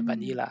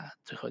vanilla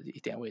最后一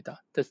点味道，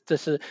这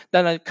是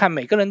当然看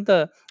每个人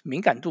的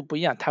敏感度不一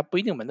样，他不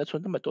一定闻得出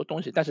那么多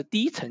东西，但是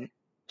第一层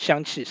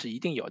香气是一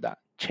定有的。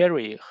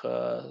cherry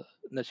和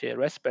那些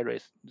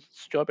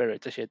raspberry、strawberry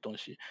这些东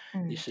西，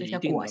你是这些一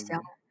定能。果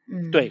香，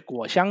对，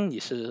果香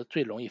你是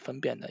最容易分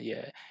辨的，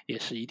也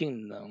是一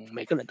定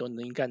每个人都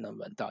应该能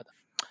闻到的。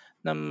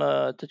那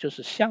么这就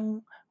是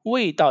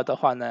味道的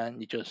话呢，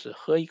你就是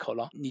喝一口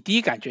咯，你第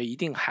一感觉一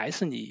定还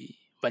是你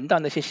闻到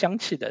那些香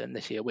气的那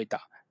些味道。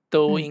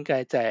都应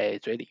该在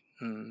嘴里。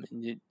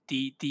你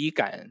第一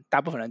感，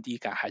大部分人第一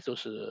感还都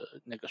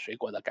是那个水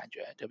果的感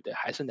觉，对不对？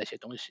还是那些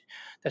东西。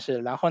但是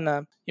然后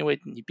呢，因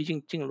为你毕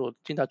竟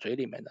进到嘴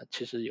里面的，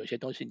其实有些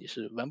东西你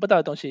是闻不到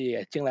的东西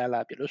也进来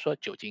了，比如说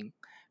酒精，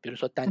比如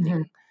说单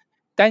宁。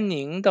单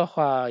宁的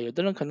话，有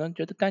的人可能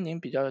觉得单宁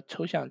比较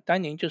抽象，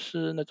单宁就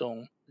是那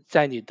种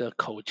在你的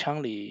口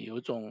腔里有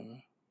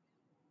种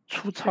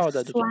粗是糙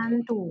的这种。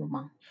酸度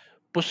吗？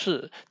不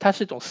是，它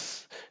是一种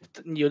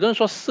有的人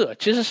说涩，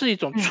其实是一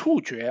种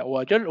触觉。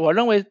我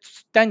认为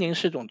单宁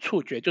是一种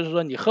触觉，就是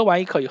说你喝完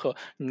一口以后，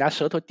你拿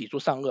舌头抵住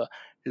上颚，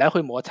来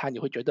回摩擦，你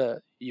会觉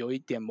得有一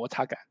点摩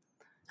擦感。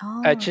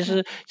其这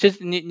样，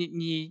实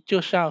你就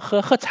像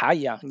喝茶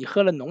一样，你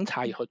喝了浓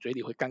茶以后，嘴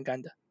里会干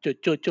干的，就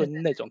对对，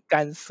那种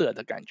干涩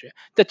的感觉。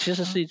这其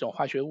实是一种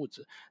化学物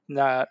质，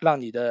那让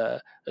你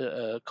的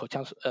口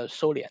腔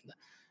收敛的，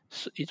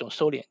是一种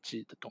收敛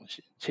剂的东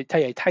西。其实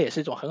它也是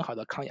一种很好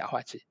的抗氧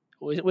化剂。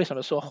为什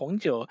么说红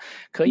酒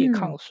可以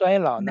抗衰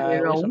老美呢？为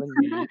什容，么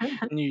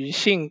女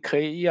性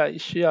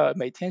需要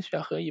每天需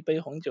要喝一杯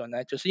红酒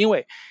呢？就是因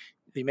为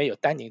里面有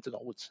单宁这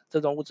种物质，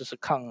这种物质是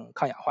抗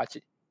氧化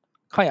剂。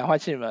抗氧化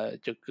剂嘛，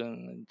就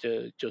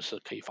是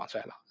可以防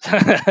衰老，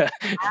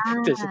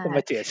就是这么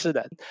解释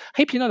的。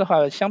黑皮诺的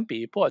话，相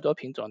比波尔多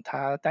品种，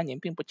它单宁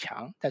并不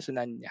强，但是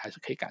呢，你还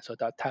是可以感受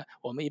到它。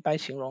我们一般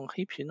形容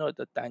黑皮诺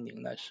的单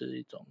宁呢，是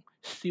一种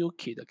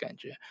silky 的感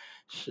觉，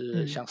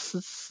是像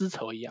丝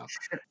绸一样。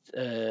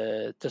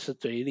是，这是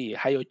嘴里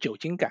还有酒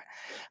精感，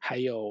还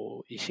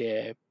有一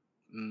些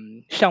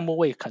橡木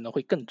味可能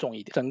会更重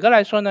一点。整个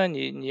来说呢，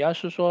你要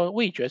是说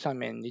味觉上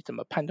面你怎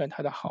么判断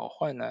它的好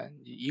坏呢？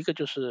一个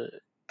就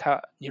是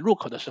你入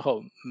口的时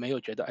候没有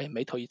觉得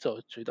眉头一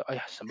皱，觉得哎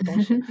呀什么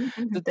东西，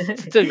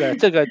对，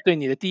这个对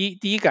你的第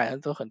一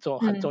感都很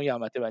嗯重要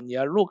嘛，对吧？你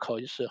要入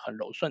口是很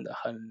柔顺的，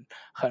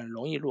很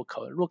容易入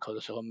口，入口的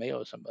时候没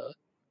有什么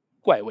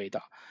怪味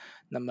道。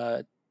那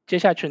么接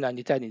下去呢，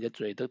你在你的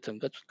嘴的整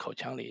个口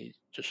腔里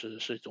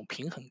是一种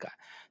平衡感。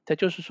它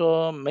就是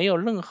说没有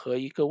任何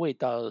一个味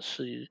道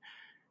是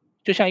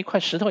就像一块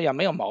石头一样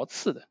没有毛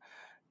刺的，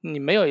你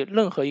没有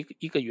任何一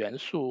个元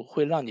素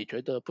会让你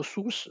觉得不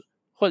舒适。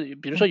或者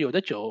比如说有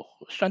的酒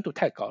酸度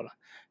太高了，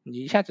你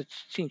一下子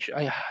进去，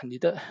哎呀，你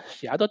的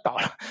牙都倒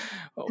了。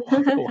我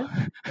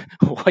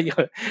我有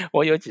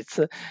我有几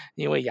次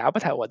因为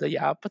我的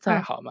牙不太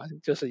嗯好嘛，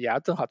就是牙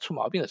正好出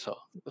毛病的时候，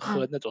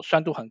喝嗯，那种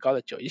酸度很高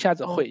的酒，一下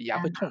子牙会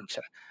天呐，痛起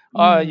来。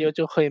嗯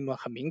就会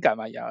很敏感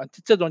嘛，牙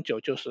这种酒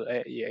就是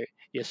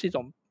也是一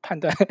种判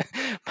断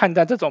判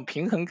断这种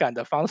平衡感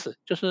的方式，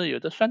就是有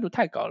的酸度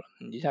太高了，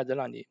一下子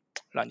让你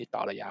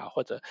倒了牙，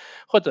或者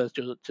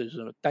就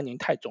是单宁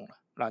太重了，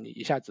让你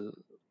一下子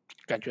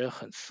感觉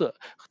很涩，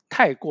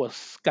太过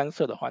干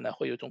涩的话呢，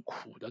会有一种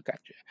苦的感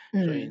觉，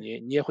所以嗯，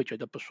你也会觉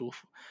得不舒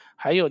服。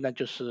还有呢，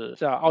就是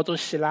叫澳洲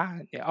希拉，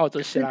你澳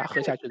洲希对对拉喝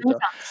对，下去之后，我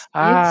正想提西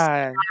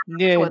啊，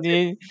是我最不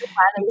你喜欢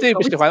的一种酒。最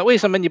不喜欢，为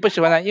什么你不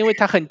喜欢呢？因为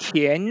它很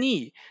甜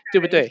腻，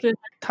对不对，对？是，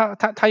它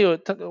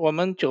我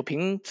们酒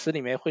评词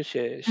里面会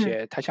写嗯，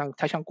写它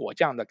像果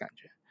酱的感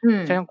觉，它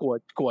嗯，像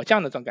果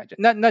酱的这种感觉，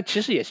那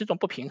其实也是一种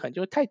不平衡，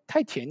就是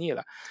太甜腻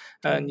了，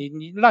对，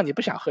你让你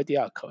不想喝第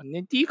二口，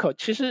你第一口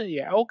其实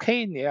也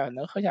OK，你要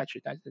能喝下去，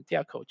但是第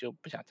二口就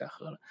不想再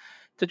喝了，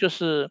这就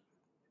是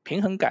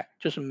平衡感，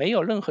就是没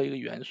有任何一个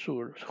元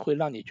素会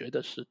让你觉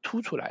得是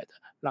突出来的，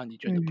让你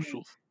觉得不嗯，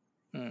舒服。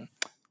嗯，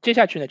接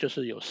下去呢就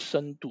是有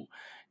深度，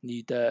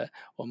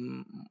我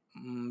们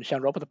像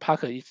Robert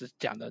Parker 一直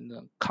讲的那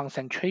种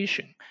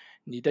concentration，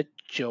你的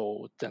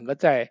酒整个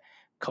在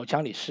口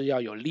腔里是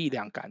要有力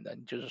量感的，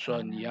就是说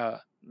啊，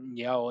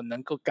你要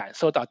能够感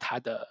受到它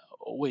的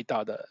味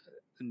道的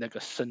那个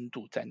深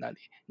度在那里，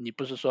你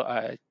不是说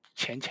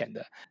浅浅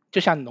的，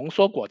就像浓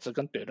缩果汁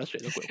跟兑了水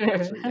的果果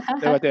是，汁一样，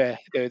对吧？对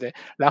对对。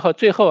然后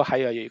最后还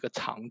要有一个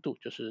长度，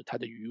就是它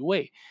的余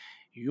味。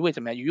余味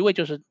怎么样？余味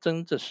就是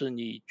真的是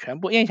你全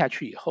部咽下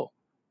去以后，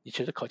你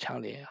其实口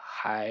腔里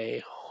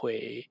还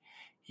会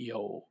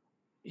有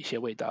一些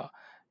味道，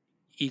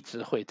一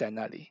直会在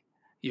那里，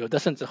有的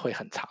甚至会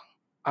很长。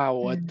啊，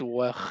嗯，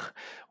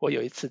我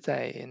有一次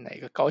在哪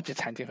个高级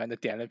餐厅，反正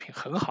点了一瓶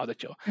很好的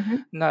酒，嗯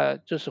哼，那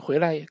就是回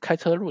来开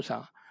车路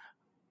上，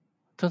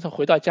真是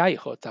回到家以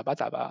后咂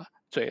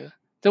嘴了，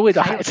这味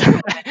道还有还在。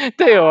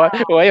这种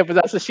对，我也不知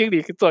道是心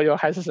理作用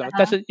还是什么，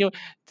但啊，是因为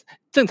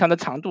正常的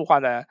长度话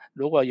呢，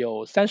如果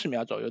有30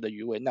秒左右的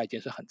余味，那已经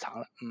是很长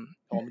了。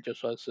我们就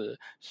说是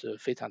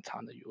非常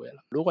长的余味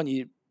了。如果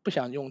你不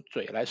想用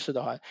嘴来试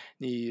的话，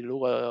你如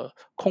果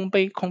空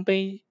杯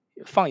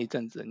放一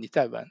阵子，你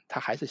再闻，它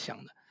还是香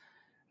的。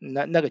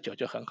那个酒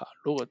就很好。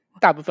如果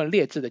大部分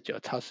劣质的酒，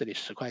超市里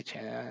10块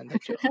钱的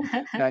酒，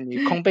那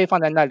你空杯放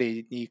在那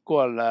里，你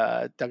过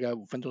了大概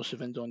5分钟10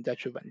分钟，你再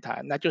去闻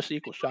它，那就是一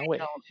股酸味，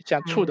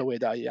像醋嗯，的味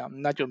道一样，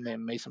那就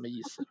没什么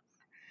意思了。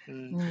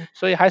嗯，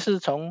所以还是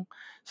从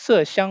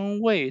色香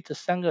味这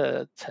3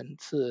个层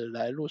次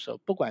来入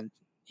手，不管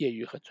业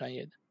余和专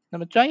业的。那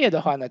么专业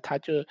的话呢，它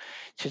就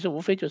其实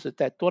无非就是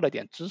再多了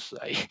点知识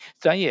而已。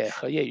专业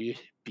和业余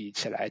比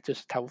起来，就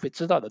是他无非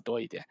知道的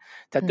多一点。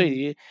它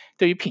对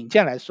嗯，于品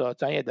鉴来说，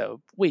专业的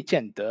未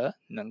见得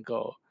能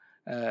够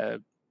呃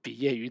比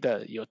业余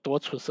的有多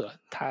出色，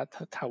他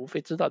无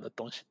非知道的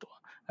东西多。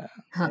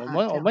哈哈，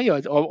这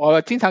样，我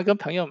经常跟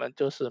朋友们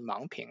就是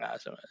盲品啊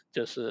什么，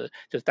就是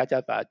大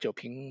家把酒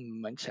瓶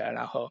抿起来，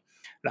然后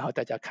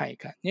大家看一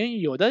看，因为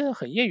有的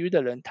很业余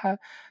的人，他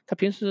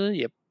平时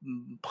也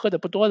喝的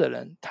不多的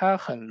人，他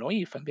很容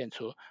易分辨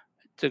出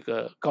这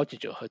个高级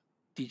酒和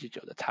低级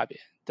酒的差别。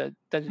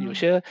但是有嗯，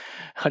些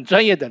很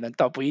专业的人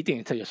倒不一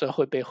定，他有时候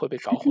会被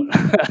搞混了。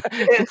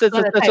对，喝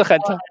的这是太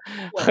多了，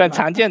混了，很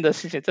常见的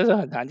事情，这是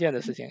很常见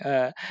的事情。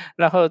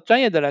然后专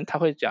业的人他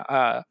会讲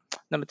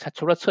那么他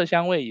除了测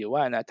香味以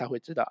外呢，他会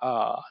知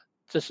道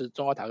这是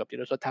中奥塔克，比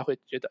如说他会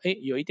觉得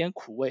有一点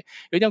苦味，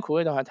有一点苦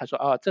味的话，他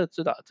说这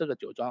知道这个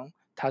酒庄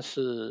它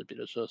是比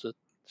如说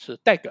是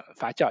带梗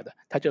发酵的，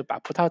他就把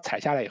葡萄采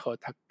下来以后，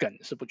它梗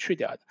是不去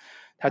掉的。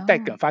它带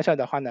哦，梗发酵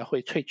的话呢，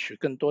会萃取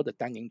更多的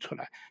单宁出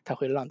来，它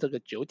会让这个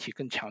酒体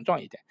更强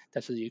壮一点。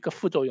但是一个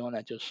副作用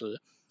呢，就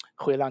是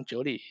会让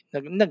酒里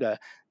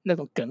那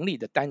种梗里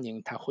的单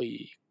宁它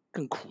会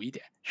更苦一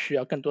点，需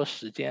要更多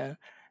时间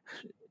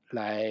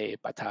来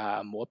把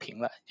它磨平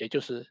了，也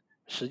就是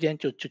时间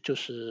就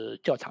是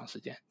较长时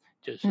间，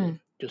就是嗯，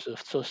就是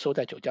收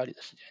在酒窖里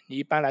的时间。你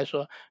一般来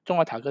说，中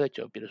奥塔克的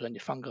酒，比如说你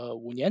放个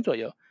5年左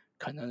右，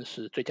可能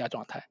是最佳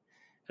状态。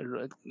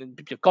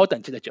比较高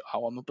等级的酒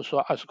我们不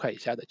说20块以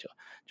下的酒，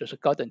就是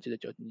高等级的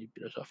酒，你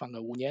比如说放个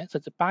5年甚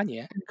至8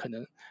年，可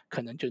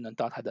能就能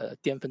到它的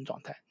巅峰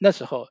状态。那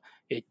时候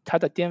它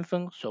的巅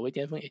峰，所谓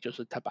巅峰，也就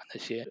是它把那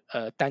些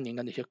单宁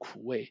的那些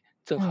苦味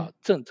嗯，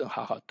正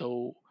好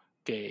都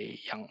给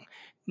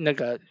那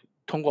个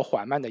通过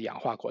缓慢的氧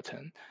化过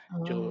程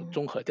就哦，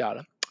中和掉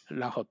了，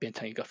然后变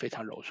成一个非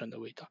常柔顺的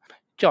味道。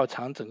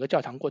整个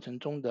较长过程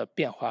中的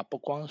变化，不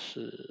光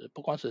是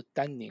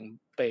单宁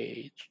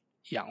被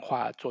氧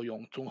化作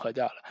用中和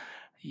掉了，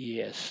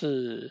也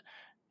是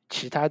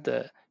其他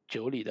的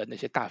酒里的那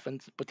些大分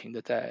子不停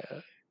的在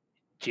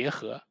结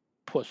合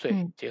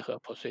嗯，结合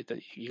破碎的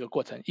一个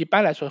过程。一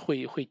般来说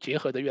会结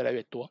合的越来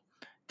越多。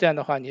这样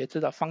的话，你也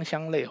知道芳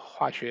香类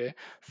化学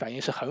反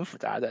应是很复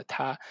杂的，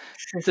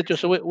这就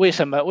是是是是，为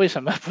什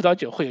么葡萄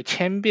酒会有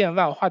千变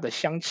万化的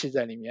香气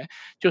在里面，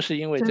就是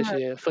因为真的这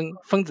些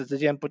分子之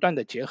间不断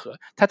的结合，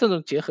它这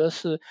种结合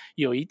是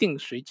有一定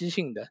随机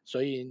性的，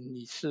所以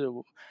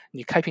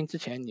你开瓶之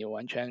前你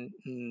完全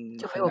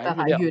就没很有办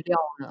法难预料。预料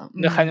了，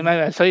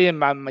那所以也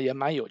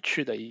蛮有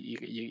趣的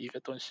一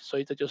个东西，所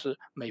以这就是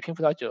每瓶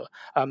葡萄酒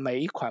每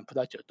一款葡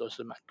萄酒都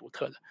是蛮独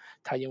特的，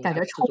它因为感觉它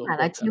的制充满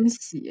了作过程惊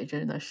喜，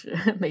真的是，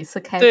每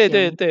次开对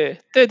对瓶。对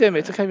对对，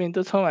每次开瓶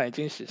都充满了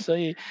惊喜，所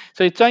以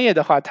专业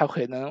的话，他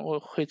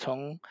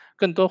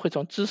更多会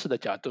从知识的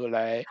角度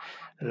来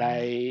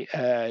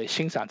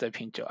欣赏这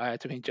瓶酒，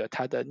这瓶酒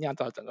它的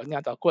整个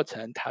酿造过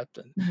程，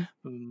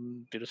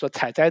嗯比如说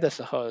采摘的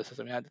时候是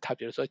什么样的，它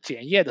比如说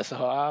剪叶的时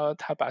候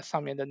它把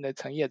上面的那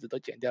层叶子都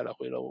剪掉了，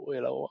为了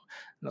我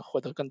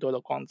获得更多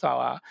的光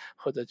照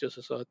或者就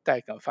是说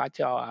带梗发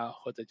酵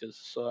或者就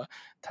是说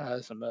它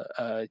什么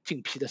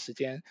浸皮的时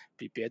间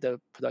比别的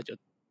葡萄酒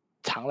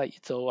长了1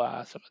周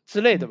什么之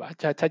类的嗯，吧，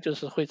它就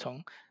是会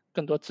从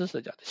更多知识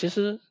的角度，其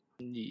实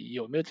你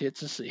有没有这些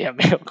知识也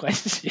没有关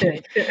系，对，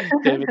是，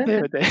对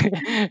不对？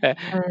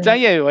专嗯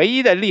业唯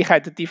一的厉害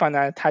的地方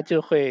呢，他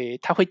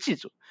会记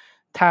住。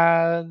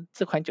他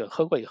这款酒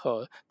喝过以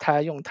后，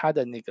他用他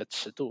的那个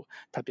尺度，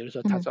他比如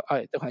说他嗯说，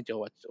哎，这款酒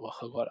我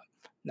喝过了，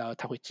然后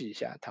他会记一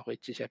下，他会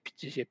记些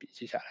笔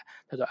记下来。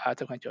他说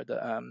这款酒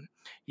的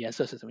颜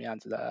色是什么样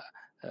子的，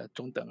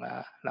中等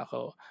然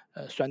后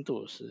酸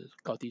度是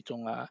高低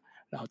中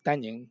然后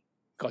单宁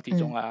高低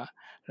中嗯，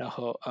然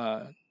后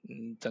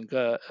整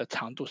个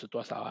长度是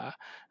多少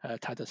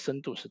它的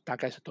深度大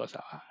概是多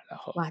少然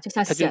后哇，就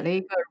像他就写了一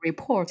个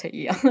report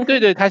一样。对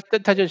对，他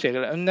就写个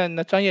了，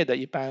那专业的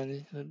一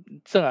般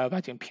正儿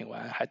八经品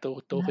完还都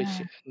会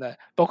写，嗯，那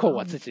包括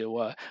我哦，自己，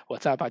我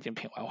正儿八经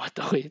品完我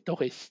都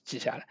会记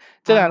下来。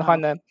这样的话啊，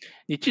呢，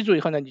你记住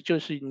以后呢，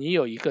你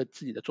有一个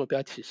自己的坐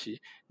标体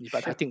系，你把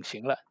它是，定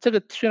型了。这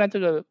个虽然这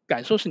个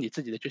感受是你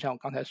自己的，就像我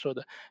刚才说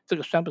的，这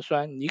个酸不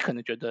酸，你可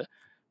能觉得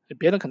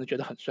别人可能觉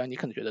得很酸，你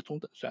可能觉得中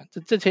等酸，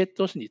这些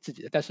都是你自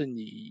己的，但是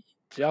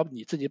只要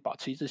你自己保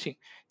持一致性，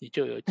你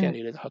就有建嗯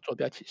立了一套坐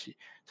标体系。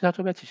这套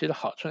坐标体系的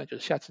好处呢，就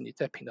是下次你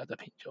再品到这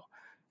瓶酒，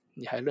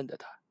你还认得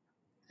它。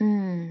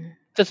嗯，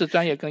这是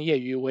专业跟业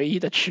余唯一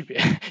的区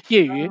别。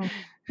业余，嗯，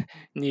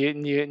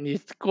你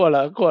过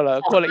了一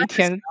好喝就行。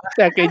天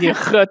再给你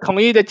喝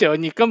同一的酒，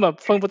你根本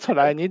分不出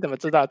来，你怎么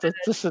知道这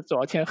是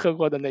昨天喝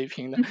过的那一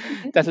瓶呢？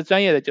但是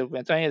专业的就不一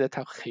样，专业的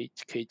他可以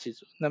记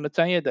住。那么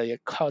专业的也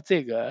靠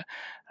这个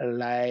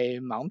来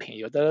盲品，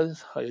有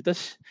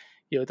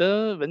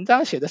的文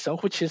章写的神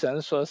乎其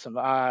神，说什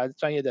么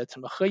专业的什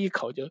么喝一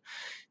口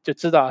就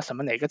知道什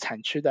么哪个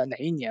产区的哪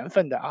一年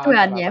份的对啊，巴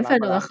拉巴年份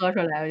都能拉巴拉。喝出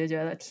来，我就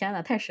觉得天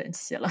呐，太神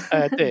奇了。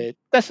对，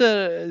但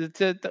是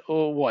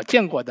我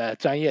见过的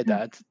专业嗯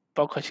的，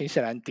包括新西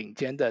兰顶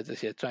尖的这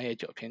些专业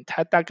酒瓶，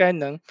它大概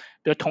能，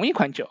比如同一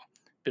款酒，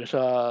比如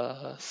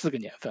说4个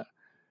年份，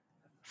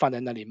放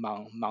在那里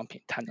盲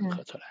品，它能嗯，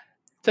喝出来，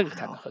这个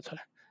它能哇哦，喝出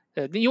来。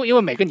因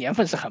为每个年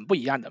份是很不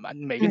一样的嘛，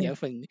每个嗯，年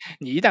份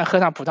你一旦喝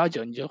上葡萄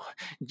酒，你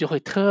就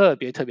会特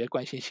别特别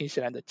关心新西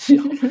兰的气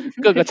候，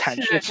各个产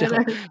是，区的气候，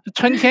真的是，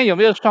春天有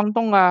没有霜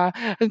冻嗯，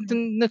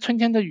那春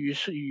天的雨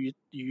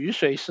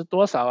水是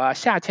多少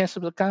夏天是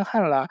不是干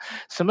旱了？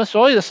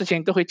所有的事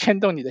情都会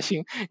牵动你的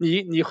心。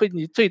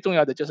你最重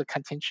要的就是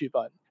看天气预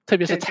报，特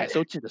别是对对，采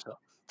收季的时候。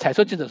采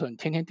收季的时候，你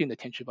天天盯着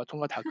天气预报，通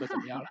过塔哥怎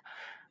么样了，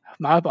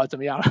马尔堡怎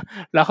么样了，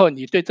然后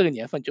你对这个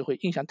年份就会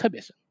印象特别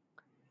深。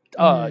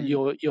嗯，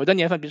有的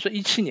年份，比如说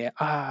17年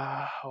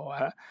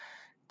完了，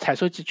采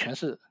收季全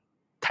是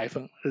台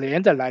风，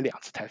连着来2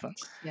次台风，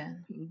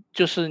天，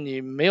就是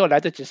你没有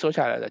来得及收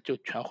下来的就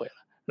全毁了，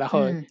然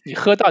后嗯，你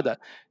喝到的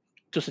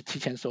就是提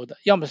前收的，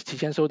要么是提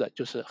前收的，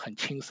就是很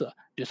青涩，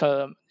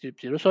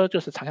比如说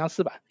就是长相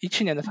思吧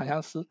，17年的长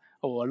相思，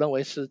我认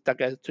为是大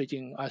概最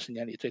近20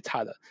年里最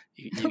差的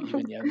一个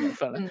年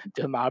份了，嗯，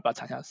就是马尔堡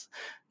长相思，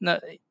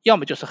那要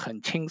么就是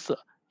很青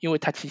涩，因为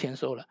他提前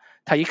收了。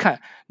他一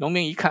看，农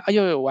民一看，哎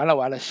呦，完了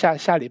完了，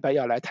下礼拜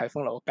要来台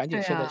风了，我赶紧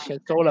对啊，现在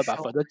先收了吧，赶紧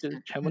收，否则就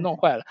全部嗯，弄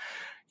坏了。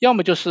要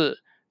么就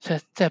是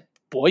再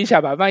搏一下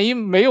吧，万一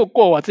没有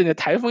过我这里的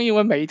台风，因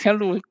为每一天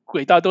路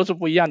轨道都是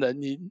不一样的，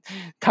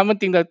他们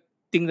盯着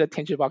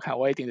天气预报看，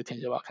我也盯着天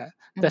气预报看，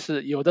但嗯，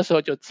是有的时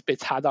候就被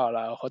擦到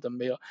了，或者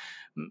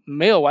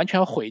没有完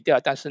全毁掉，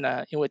但是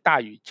呢，因为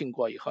大雨经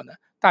过以后呢，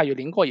大雨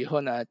淋过以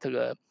后呢，这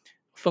个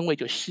风味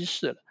就稀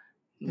释了。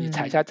你嗯，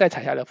再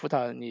采下来葡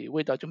萄，你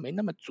味道就没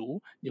那么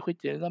足，你会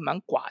觉得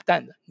蛮寡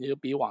淡的。你就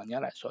比往年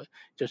来说，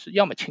就是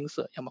要么青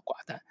涩，要么寡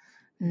淡。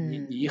你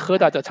嗯，一喝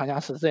到明白，这长相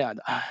是这样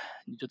的，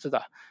你就知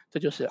道这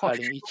就是二好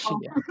吃零一七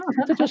年，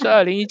这就是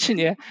2017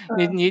年。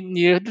你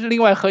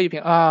另外喝一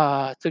瓶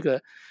这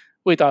个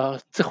味道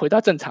这回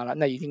到正常了，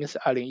那一定是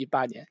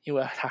2018年，因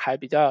为它还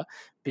比较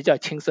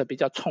青涩，比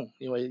较冲，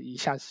因为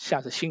像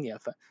是新年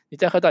份。你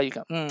再喝到一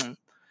个，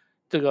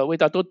这个味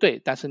道都对，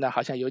但是呢，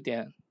好像有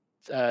点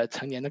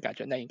成年的感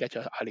觉，那应该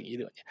就是2016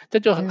年，这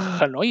就嗯，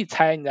很容易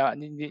猜，你知道吧？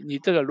你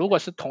这个如果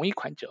是同一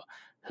款酒，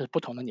是不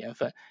同的年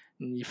份，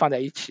你放在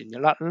一起，你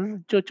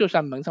就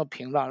算蒙上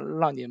瓶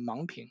让你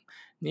盲品，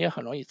你也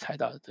很容易猜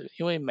到这个，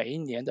因为每一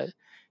年的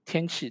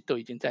天气都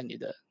已经在你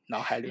的脑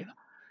海里是，了。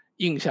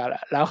印下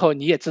来，然后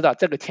你也知道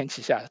这个天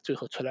气下最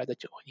后出来的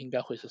酒应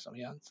该会是什么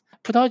样子。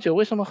葡萄酒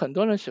为什么很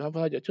多人喜欢葡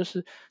萄酒？就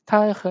是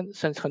它很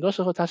多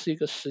时候它是一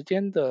个时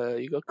间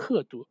的一个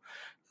刻度，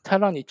它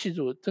让你记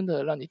住，真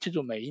的让你记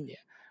住每一年。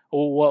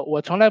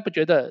我从来不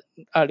觉得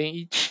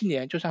2017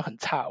年就算很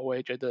差，我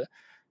也觉得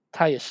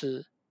它也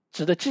是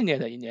值得纪念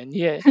的一年，你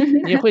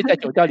也会在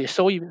酒窖里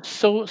收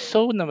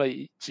那么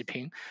几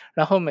瓶，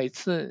然后每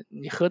次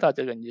你喝到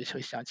这个，你就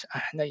会想起，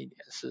哎，那一年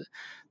是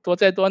多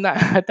灾多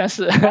难，但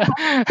是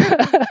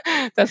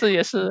但是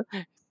也是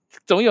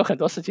总有很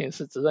多事情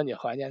是值得你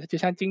怀念的。就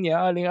像今年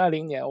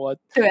2020年，我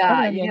对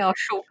啊，一定二零年要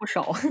收不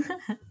少。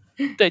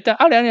对，但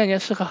2020年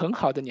是个很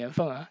好的年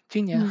份啊，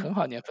今年嗯，很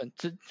好年份，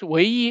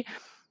唯一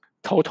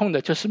头痛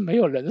的就是没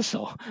有人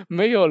手，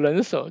没有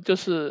人手，就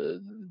是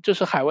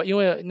海外，因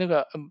为那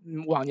个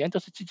往年都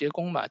是季节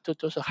工嘛，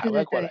都是海对对对，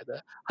外过来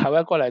的，海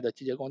外过来的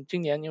季节工，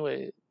今年因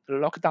为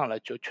lockdown 了，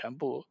就全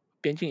部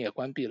边境也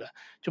关闭了，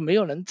就没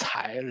有人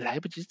采，来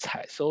不及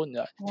采收，你知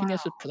道，今年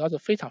是哇葡萄是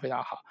非常非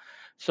常好，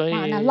所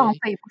哇，那浪以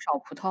费不少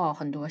葡萄，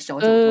很多小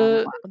酒庄的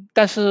呃，话。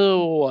但是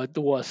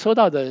我收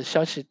到的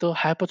消息都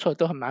还不错，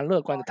都还蛮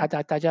乐观的。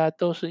大家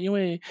都是因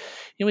为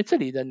这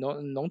里的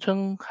农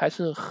村还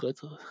是合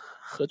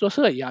作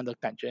社一样的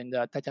感觉，你知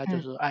道，大家就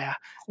嗯，是哎呀，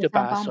互就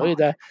把相帮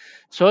忙。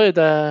所有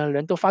的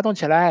人都发动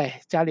起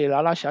来，家里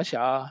老老小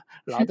小、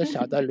老的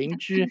小的邻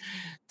居，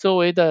周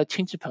围的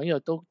亲戚朋友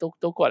都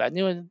过来，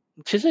因为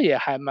其实也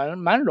还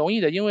蛮容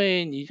易的，因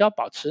为你要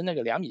保持那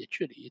个2米的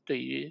距离，对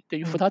于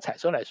葡嗯，萄采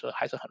收来说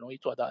还是很容易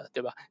做到的，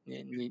对吧？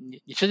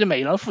你其实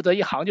每人负责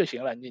一行就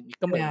行了，你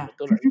根本对啊，很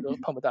多人都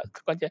碰不到，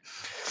关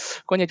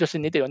键就是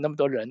你得有那么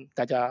多人，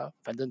大家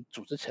反正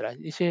组织起来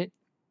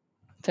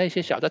在一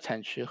些小的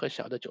产区和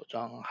小的酒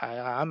庄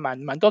还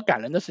蛮多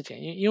感人的事情，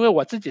因为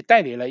我自己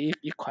代理了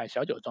一款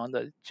小酒庄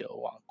的酒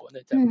往国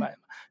内在嗯，卖嘛，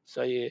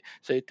所以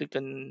对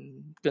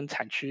跟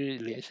产区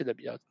联系的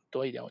比较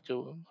多一点，我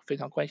就非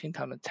常关心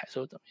他们采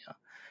收怎么样。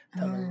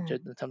嗯，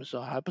他们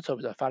说还不错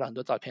不错，发了很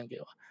多照片给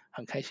我，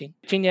很开心。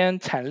今年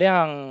产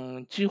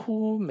量几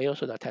乎没有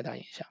受到太大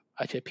影响，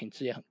而且品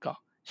质也很高。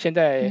现嗯。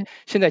在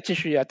现在继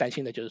续要担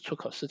心的就是出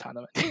口市场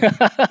的问题。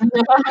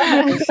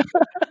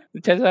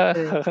其实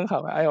对，很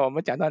好玩。哎呀，我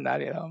们讲到哪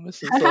里了？我们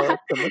是说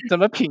怎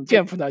么品对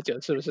鉴葡萄酒，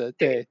是不是？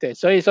对对，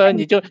所以那说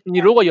你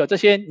如果有这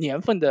些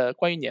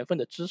关于年份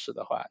的知识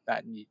的话，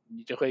那你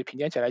就会品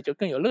鉴起来就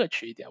更有乐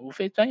趣一点。无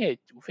非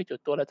就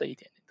多了这一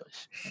点点东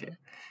西。是，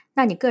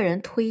那你个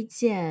人推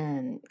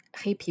荐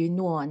黑皮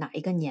诺哪一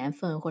个年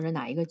份或者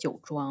哪一个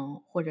酒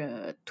庄，或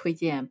者推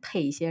荐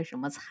配一些什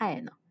么菜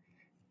呢？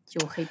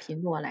就黑皮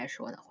诺来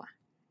说的话。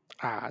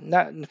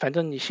那反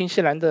正你新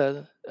西兰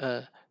的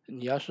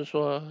你要是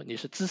说你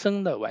是资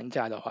深的玩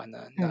家的话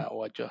呢，嗯，那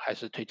我就还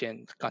是推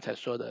荐刚才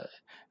说的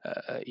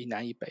一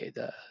南一北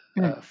的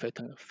嗯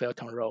，Felton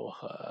Row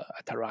和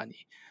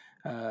Atarani，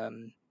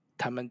嗯，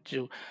他们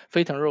就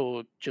飞腾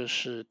肉就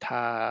是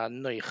它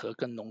内核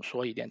更浓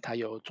缩一点，它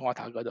有中华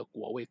塔格的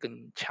果味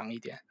更强一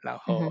点，然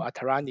后 嗯哼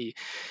，Atarani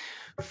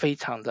非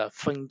常的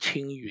风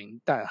轻云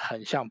淡，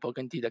很像勃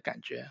艮第的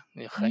感觉，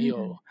嗯，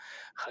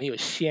很有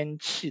仙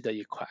气的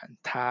一款。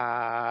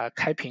它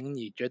开瓶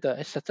你觉得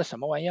哎这什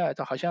么玩意儿？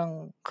这好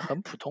像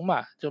很普通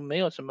嘛，就没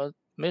有什么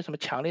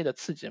强烈的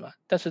刺激嘛。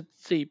但是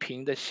这一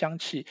瓶的香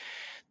气，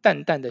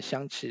淡淡的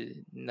香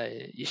气，那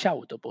一下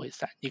午都不会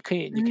散。你可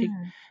以，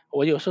嗯，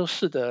我有时候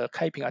试着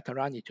开一瓶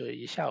Atarani 就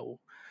一下午，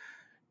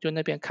就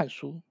那边看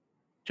书，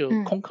就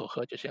嗯，空口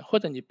喝就行，或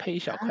者你配一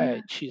小块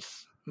啊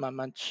，cheese 慢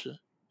慢吃，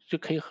就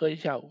可以喝一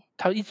下午，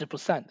它一直不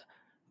散的。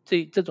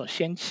这种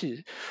仙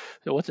气，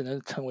我只能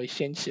称为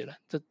仙气了。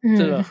这个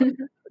嗯，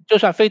就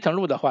算飞腾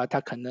路的话，它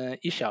可能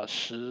1小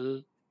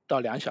时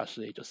到2小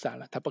时也就散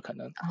了，它不可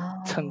能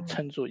撑哦，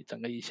撑住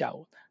整个一下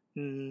午。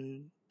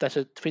但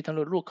是飞腾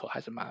路入口还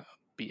是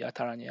比阿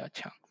特兰尼要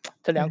强。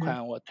这两嗯哼，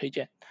款我推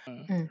荐。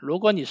嗯，如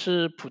果你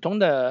是普通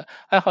的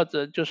爱好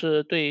者，就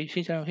是对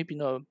新西兰黑皮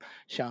诺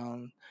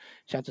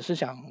只是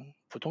想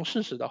普通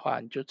试试的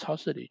话，你就超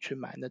市里去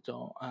买那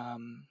种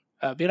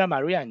Villa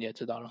Maria 你也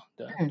知道了，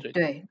对吧？嗯，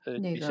对，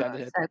那比赛那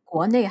些个在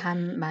国内还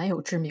蛮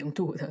有知名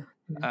度的。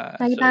嗯，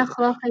那一所以般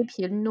喝黑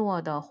皮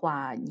诺的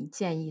话，你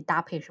建议搭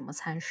配什么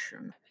餐食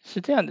呢？是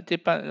这样的，这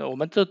般我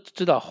们都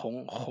知道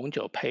红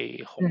酒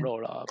配红嗯，肉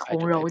了，白酒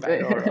配红肉，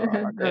对，白肉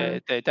了，对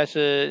嗯，对。但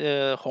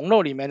是红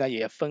肉里面呢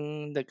也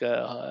分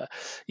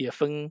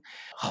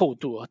厚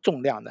度和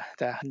重量的，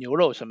对，牛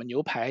肉什么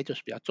牛排就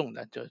是比较重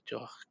的，就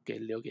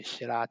留给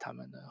希拉他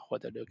们的，或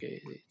者留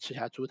给赤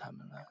霞珠他们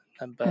了。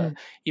那么嗯，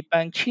一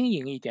般轻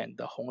盈一点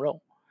的红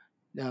肉，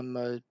那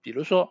么比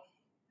如说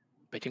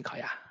北京烤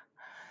鸭，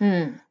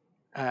嗯。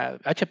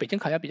而且北京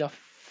烤鸭比较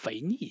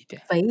肥腻一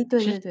点。肥，对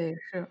其实对对，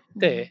是，嗯。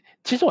对，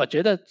其实我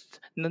觉得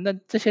那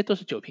这些都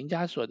是酒评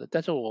家说的，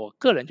但是我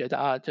个人觉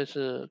得就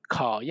是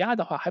烤鸭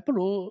的话，还不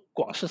如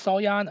广式烧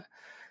鸭呢。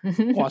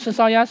广式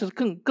烧鸭是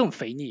更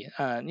肥腻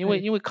因为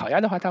嗯，因为烤鸭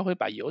的话，它会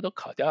把油都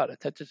烤掉了，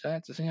它只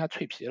剩下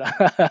脆皮了。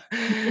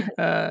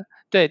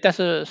对，但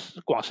是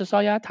广式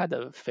烧鸭它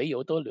的肥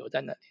油都留在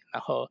那里，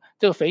然后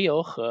这个肥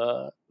油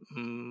和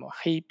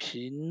黑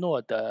皮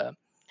诺的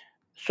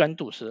酸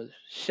度是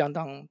相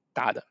当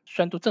大的，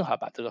酸度正好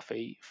把这个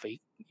肥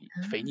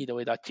腻的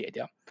味道解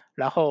掉。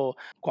然后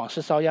广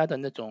式烧鸭的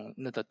那种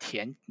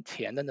甜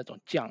甜的那种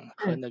酱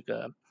和嗯，那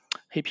个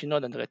黑皮诺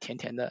的那个甜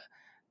甜的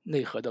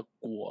内核的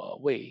果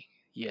味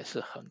也是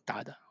很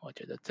搭的，我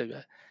觉得这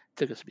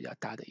个是比较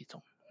搭的一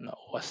种。那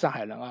我上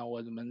海人啊，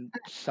我们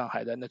上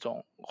海的那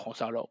种红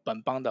烧肉，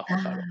本帮的啊，红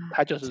烧肉，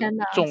它就是天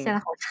呐，现在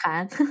好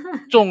馋。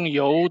重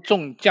油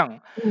重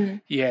酱，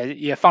嗯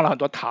也放了很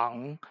多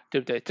糖，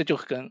对不对？这就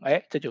跟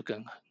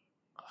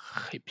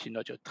黑皮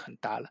诺就很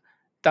搭了。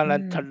当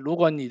然，它嗯如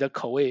果你的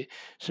口味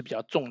是比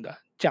较重的，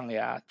酱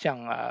啊、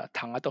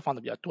糖啊都放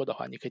的比较多的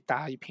话，你可以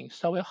搭一瓶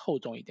稍微厚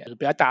重一点，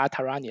不要搭阿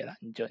塔拉尼了，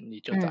你就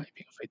找嗯，一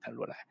瓶沸腾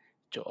露来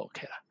就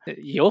OK 了。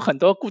有很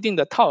多固定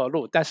的套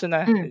路，但是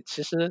呢，嗯，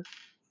其实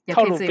也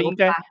套可以自由发路不应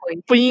该挥。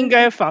不应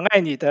该妨碍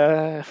你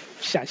的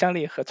想象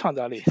力和创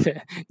造力，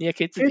对，你也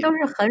可以自己其实都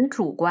是很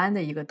主观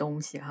的一个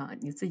东西哈，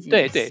你自己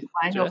对对，喜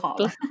欢主要就好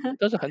了。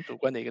都是很主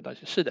观的一个东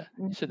西。是的，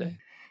是的。嗯嗯，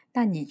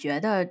但你觉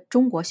得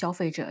中国消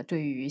费者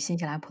对于新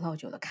西兰葡萄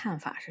酒的看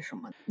法是什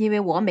么？因为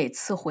我每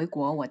次回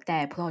国，我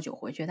带葡萄酒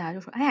回去，大家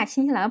就说：“哎呀，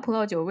新西兰葡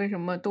萄酒为什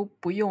么都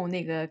不用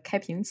那个开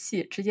瓶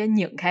器，直接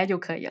拧开就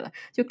可以了？”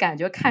就感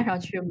觉看上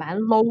去蛮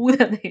low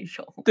的那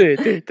种。对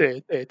对对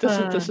对，这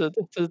是这嗯，是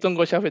这是中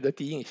国消费者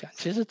第一印象。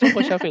其实中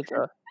国消费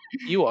者，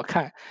依我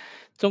看，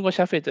中国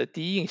消费者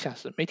第一印象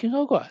是没听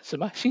说过什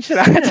么新西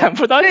兰是，产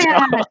葡萄酒，对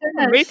呀，真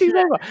的是，没听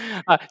说过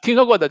啊，听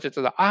说过的就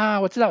知道啊，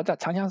我知道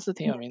长相思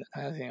挺嗯，有名的，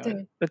长相思挺有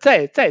名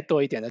对，的。再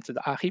多一点的知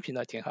道啊，黑皮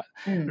诺挺好的。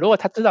嗯如果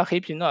他知道黑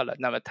皮诺了，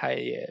那么他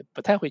也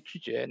不太会拒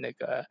绝那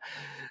个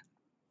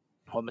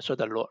我们说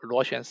的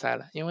螺旋塞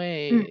了，因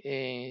为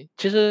嗯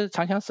其实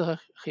长相思和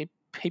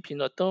黑皮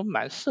诺都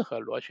蛮适合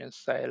螺旋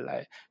塞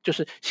来，就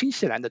是新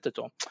西兰的这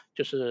种，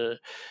就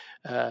是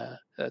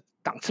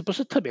档次不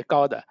是特别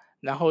高的，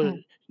然后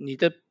嗯，你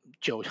的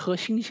酒喝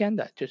新鲜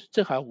的，就是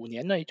正好5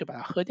年内就把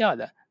它喝掉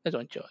的那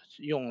种酒，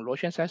用螺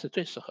旋塞是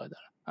最适合的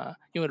了啊，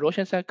因为螺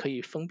旋塞可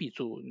以封闭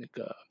住那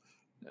个。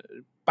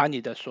把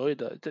你的所有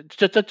的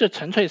这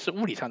纯粹是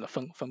物理上的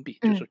封闭，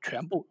就嗯，是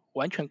全部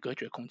完全隔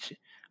绝空气，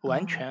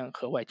完哦，全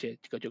和外界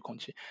隔绝空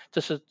气，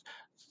这是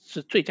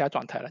最佳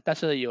状态了。但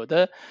是有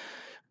的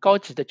高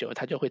级的酒，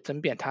它就会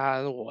争辩，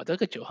我这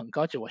个酒很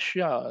高级，我需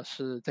要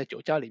是在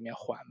酒窖里面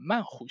缓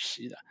慢呼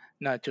吸的，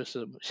那就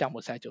是橡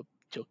木塞就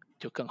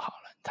更好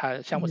了。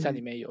它橡木塞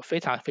里嗯，面有非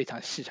常非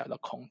常细小的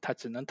孔，它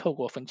只能透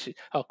过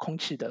空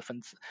气的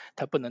分子，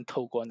它不能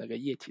透过那个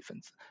液体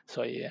分子，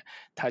所以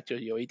它就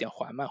有一点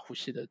缓慢呼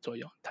吸的作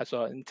用。他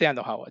说这样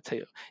的话，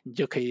你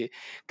就可以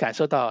感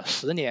受到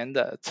10年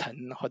的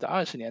陈或者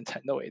20年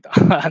陈的味道，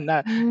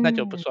那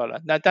就不嗯，说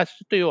了。但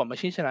是对于我们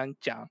新西兰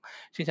讲，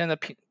新西兰的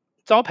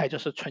招牌就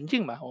是纯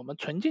净嘛，我们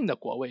纯净的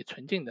果味，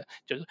纯净的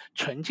就是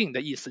纯净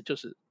的意思就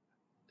是，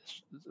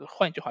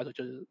换一句话说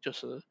就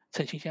是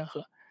趁新鲜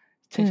喝，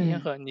趁新鲜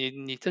嗯，喝。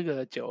你这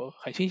个酒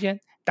很新鲜，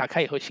打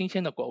开以后新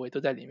鲜的果味都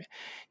在里面。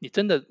你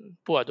真的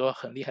波尔多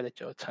很厉害的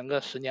酒，陈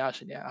个10年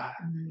20年啊，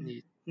嗯，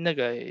你那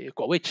个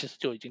果味其实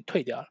就已经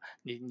退掉了，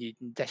你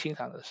在欣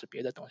赏的是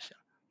别的东西了。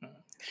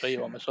所以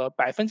我是，们说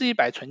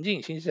100%纯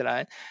净新西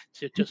兰，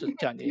就是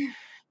叫你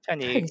趁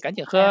新赶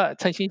紧鲜，喝，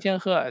趁新鲜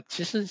喝。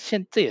其实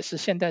这也是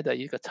现代的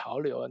一个潮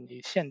流。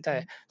你现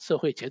代对，社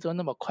会节奏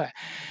那么快，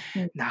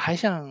嗯，哪还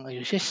像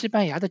有些西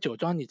班牙的酒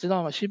庄，你知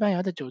道吗？西班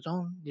牙的酒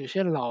庄有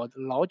些老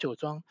酒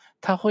庄，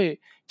它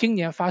会今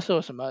年发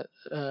售什么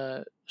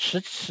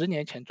十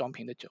年前装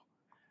瓶的酒。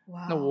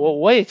那哇哦，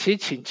我也其实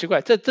挺奇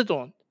怪，这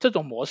种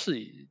模式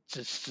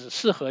只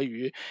适合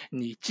于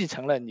你继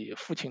承了你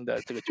父亲的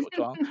这个酒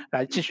庄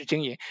来继续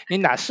经营，你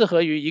哪适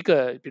合于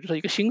比如说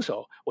一个新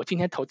手，我今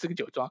天投资个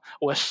酒庄，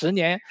我10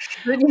年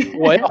，10年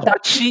我要花等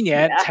不七起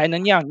啊，年才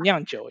能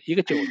酿酒，一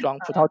个酒庄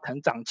葡萄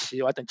藤长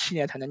齐，我要等7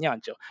年才能酿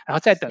酒，然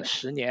后再等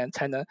是，10年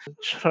才能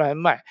出来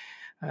卖，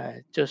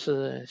就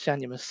是像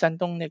你们山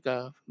东那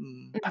个，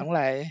嗯，蓬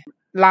莱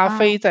拉啊，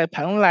菲在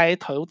蓬莱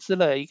投资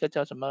了一个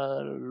叫什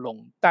么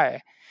陇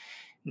代，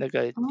那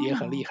个也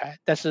很厉哦，害，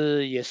但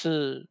是也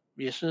是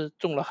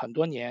种了很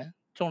多年，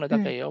种了大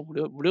概嗯，也要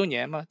五六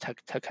年嘛，才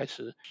开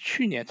始，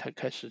去年才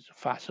开始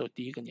发售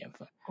第一个年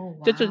份。哦，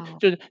这哇哦，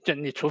这就就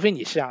你除非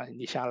你像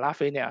拉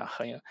菲那样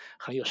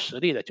很有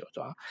实力的酒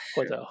庄，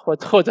或是，者或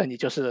者你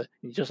就是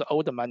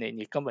old money，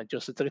你根本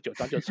就是这个酒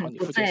庄就是从你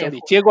不父亲手里在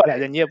乎，接过来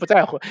的，你也不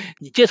在乎。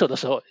你接手的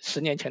时候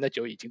10年前的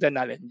酒已经在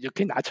那里，你就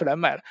可以拿出来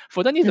卖了。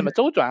否则你怎嗯，么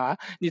周转啊？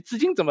你资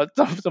金怎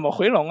么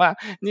回笼啊？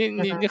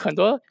你很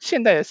多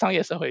现代商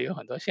业社会有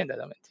很多现代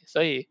的问题，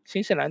所以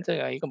新西兰这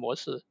样一个模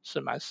式是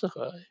蛮适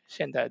合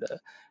现代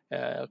的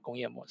工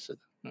业模式的。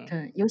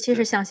对，尤其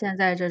是是，像现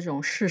在这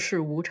种世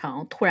事无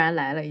常，突然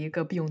来了一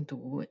个病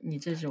毒，你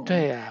这种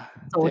对呀，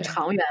走对呀。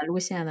长远路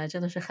线的，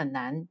真的是很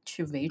难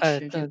去维持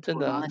这个真酒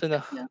庄的真的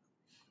的经营。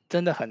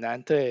真的很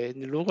难。对，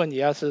如果你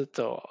要是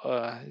走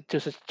就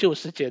是旧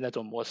世界那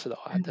种模式的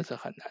话，嗯，那是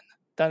很难的。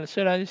但是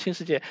虽然新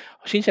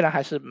西兰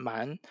还是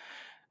蛮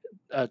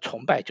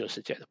崇拜旧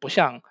世界的，不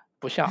像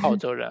澳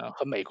洲人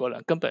和美国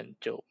人根本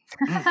就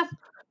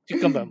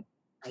根本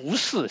不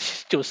是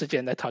旧世界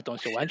那套东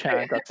西，完全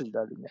按照自己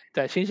的理念。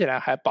在新西兰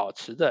还保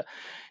持着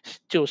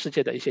旧世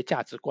界的一些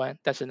价值观，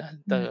但是呢，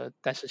嗯，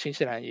但是新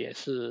西兰也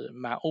是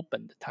蛮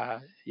open 的，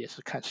它也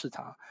是看市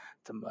场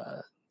怎么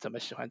怎么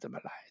喜欢怎么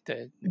来。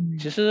对，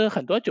其嗯，实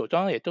很多酒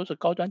庄也都是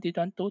高端低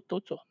端都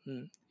做，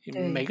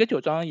每对，个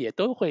酒庄也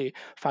都会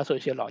发售一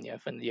些老年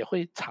份，也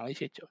会藏一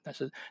些酒，但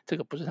是这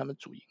个不是他们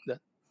主营的，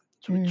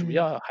主嗯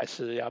要还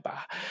是要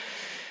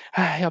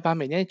把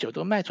每年酒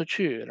都卖出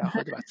去，然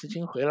后就把资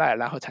金回来，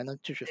然后才能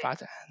继续发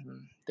展，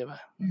对吧？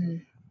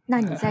嗯。那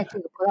你在这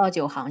个葡萄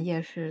酒行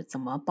业是怎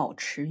么保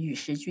持与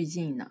时俱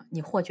进呢？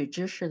你获取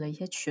知识的一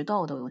些渠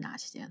道都有哪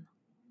些呢？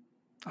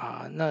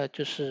那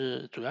就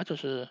是主要就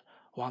是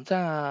网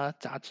站啊、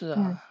杂志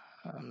嗯。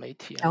啊、媒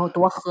体然后啊。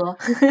多喝。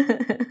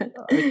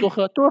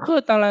多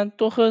喝，当然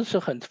多喝是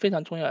非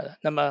常重要的。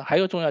那么还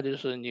有重要的就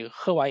是你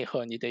喝完以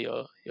后，你得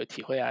有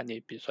体会啊。你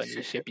比如说你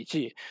是是。写笔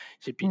记，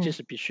写笔记嗯，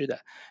是必须的，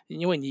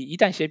因为你一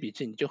旦写笔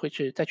记，你就会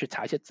再去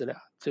查一些资料，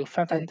就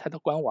翻翻对。它的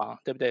官网，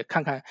对不对？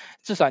看看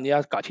至少你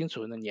要搞清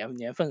楚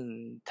年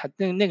份，它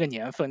那个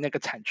年份那个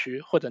产区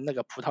或者那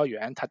个葡萄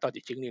园它到底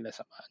经历了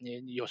什么。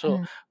你有时候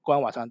嗯。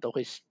官网上都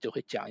会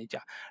讲一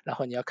讲，然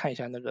后你要看一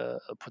下那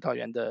个葡萄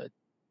园的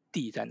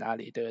地在哪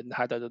里，对，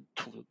它的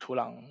土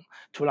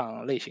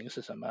壤类型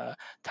是什么，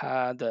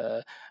它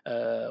的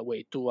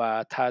纬度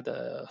啊，它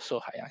的受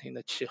海洋性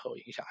的气候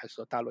影响，还是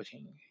说大陆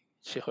性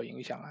气候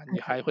影响啊，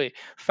你还会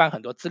翻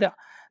很多资料。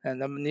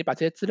那么你把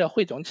这些资料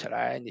汇总起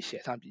来，你写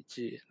上笔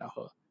记，然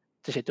后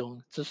这些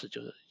知识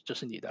就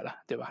是你的了，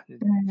对吧？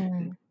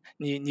嗯。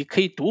你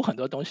可以读很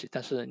多东西，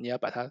但是你要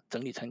把它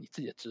整理成你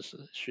自己的知识，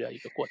需要一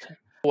个过程。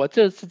我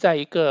这次在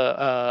一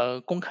个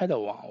公开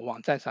的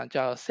网站上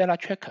叫 Cellar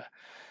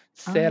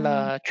Tracker，Cellar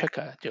啊。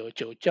Tracker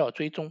酒窖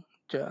追踪，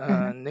嗯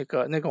哼。那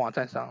个网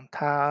站上，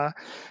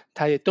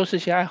他也都是一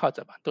些爱好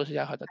者吧，都是一些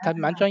爱好者，他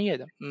蛮专业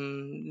的。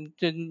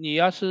就你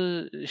要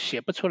是写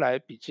不出来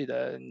笔记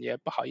的，你也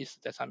不好意思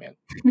在上面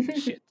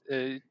写，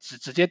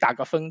直接打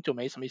个分就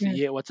没什么意思。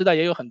嗯。我知道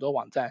也有很多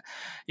网站，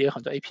也有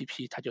很多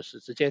APP，它就是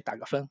直接打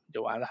个分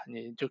就完了，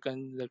你就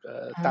跟那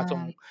个大啊，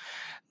众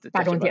这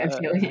大叫什么众点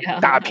评一样。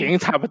打评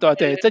差不多，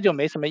对，对。这就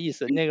没什么意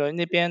思。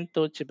那边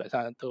都基本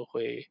上都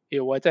会，因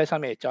为我在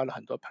上面也交了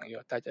很多朋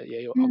友，大家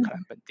也有奥克兰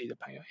嗯。本地的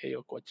朋友，也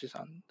有国际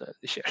上的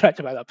一些乱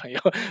七八糟朋友。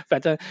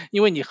反正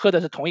因为你喝的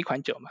是同一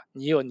款酒嘛，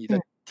你有你嗯。的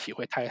体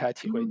会，他有他的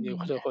体会，你有明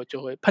白。时候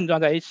就会碰撞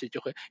在一起，因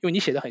为你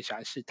写的很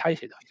详细，他也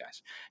写的很详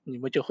细，你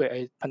们就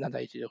会碰撞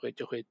在一起，就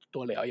会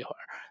多聊一会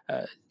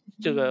儿。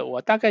这个嗯。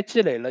我大概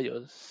积累了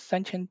有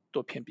3000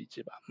多篇笔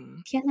记吧，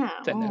天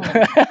呐。在那个 哦。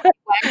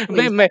果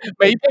然是伪装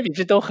每一篇笔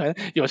记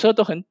有时候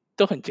都很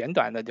简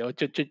短的，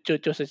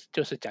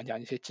就是讲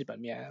讲一些基本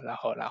面，然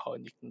后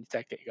你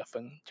再给一个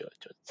分，就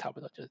差不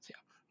多就是这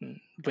样。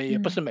也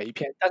不嗯。是每一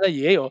篇，但是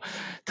也有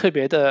特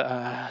别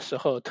的时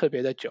候，特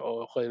别的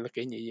酒，或者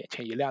给你眼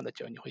前一亮的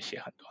酒，你会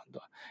写很多很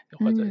多，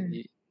或者嗯。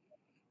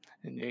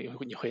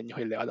你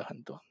会聊的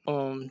很多。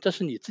这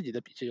是你自己的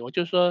笔记。我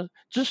就说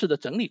知识的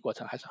整理过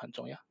程还是很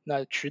重要。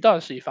那渠道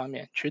是一方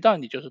面，渠道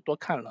你就是多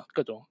看了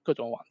各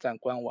种网站、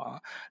官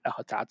网，然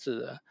后杂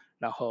志，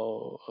然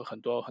后很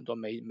多很多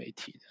媒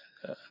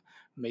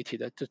体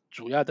的这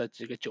主要的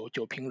几个酒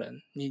评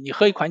人。你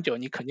喝一款酒，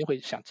你肯定会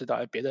想知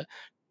道别的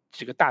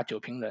几个大酒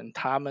评人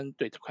他们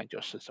对这款酒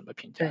是什么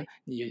评价，对。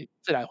你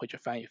自然会去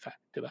翻一翻，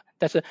对吧？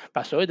但是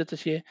把所有的这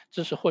些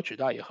知识获取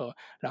到以后，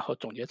然后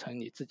总结成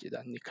你自己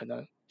的，你可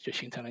能就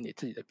形成了你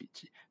自己的笔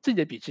记。自己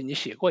的笔记你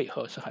写过以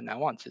后是很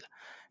难忘记的。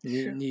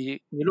是。你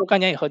若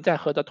干年以后再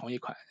喝到同一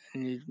款，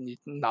你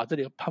脑子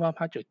里啪啪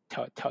啪就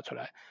跳出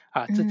来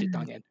啊，自己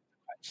当嗯。年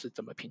是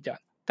怎么评价的。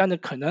但是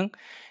可能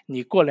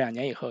你过2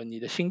年以后，你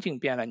的心境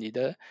变了，你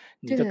的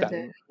感，对对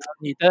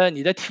对。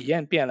你的体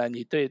验变了，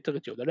你对这个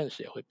酒的认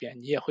识也会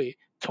变，你也会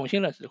重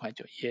新认识这款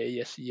酒，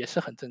也是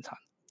很正常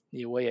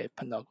的。我也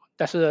碰到过，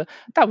但是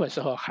大部分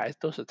时候还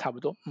都是差不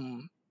多。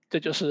这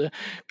就是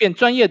变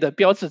专业的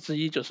标志之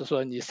一，就是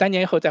说你3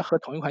年以后再喝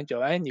同一款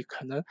酒，你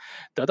可能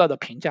得到的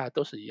评价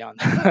都是一样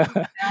的。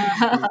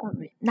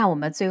那我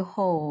们最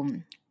后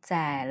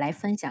再来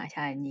分享一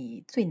下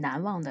你最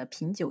难忘的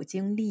品酒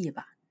经历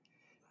吧。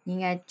应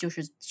该就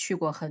是去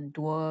过很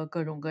多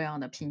各种各样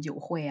的品酒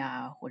会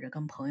啊，或者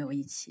跟朋友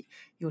一起，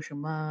有什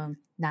么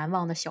难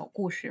忘的小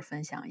故事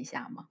分享一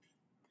下吗？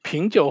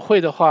品酒会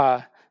的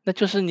话，那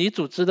就是你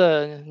组织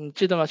的，你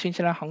记得吗？新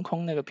西兰航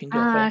空那个品酒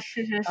啊，会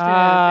是是是。对。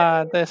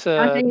啊，但当时是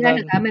那应该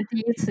是咱们第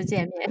一次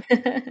见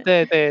面。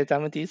对对，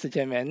咱们第一次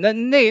见面，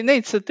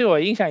那次对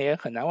我印象也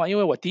很难忘，因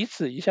为我第一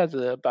次一下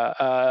子把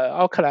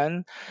奥克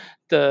兰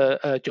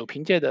的酒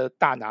评界的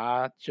大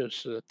拿，就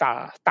是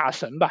大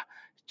神吧，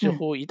几嗯。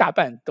乎一大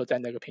半都在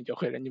那个品酒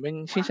会了。你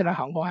们新西兰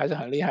航空还是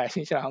很厉害，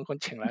新西兰航空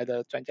请来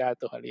的专家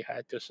都很厉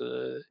害，就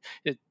是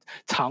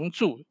常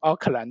驻奥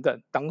克兰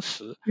的当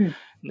时嗯。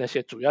那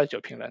些主要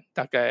酒评人，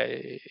大概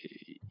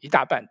一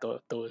大半都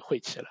汇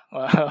齐了。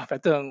反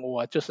正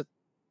我就是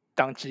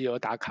当机油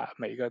打卡，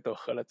每一个都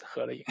喝了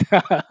饮。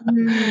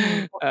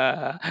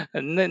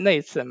嗯。那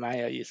一次蛮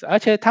有意思，而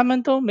且他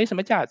们都没什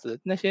么价值。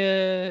那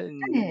些你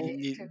对，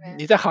你这边。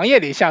你在行业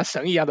里像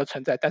神一样的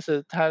存在，但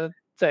是他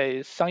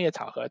在商业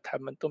场合他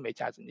们都没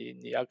价值。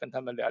你要跟他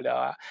们聊聊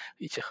啊，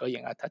一起合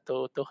影啊，他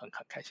都很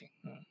开心。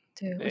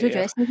对，我就觉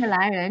对得新西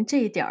兰人这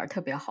一点儿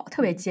特别好，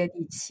特别接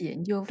地气。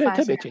你就对，特发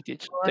现别接地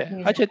气，说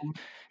对，而且那种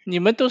你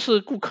们都是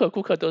顾客，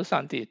顾客都是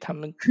上帝，他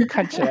们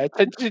看起来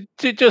他就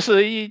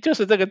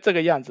是这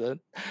个样子。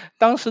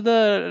当时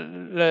的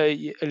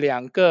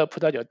两个葡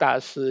萄酒大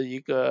师，一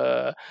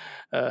个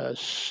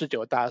侍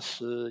酒大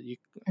师，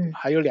嗯。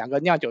还有两个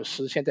酿酒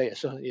师，现在也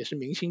是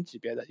明星级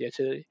别的，也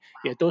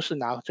都是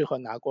最后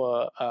拿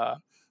过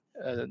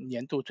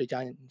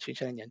新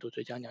西兰年度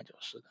最佳酿酒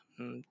师的。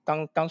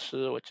当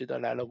时我记得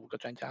来了5个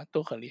专家，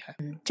都很厉害。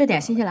这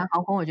点新西兰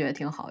航空我觉得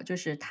挺好，就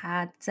是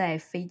它在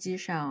飞机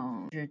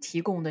上是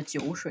提供的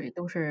酒水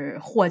都是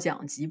获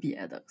奖级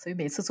别的，所以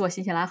每次坐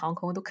新西兰航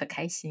空都可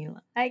开心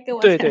了。哎，给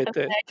我再对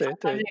对再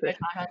对对尝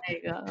尝这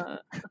个，对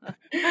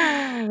对。尝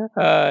尝那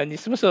个，你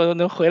什么时候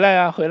能回来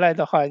啊？回来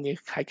的话，你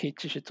还可以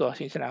继续做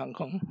新西兰航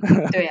空。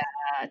对呀，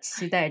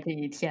期待这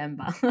一天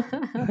吧。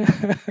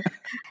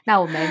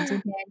那我们今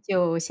天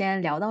就先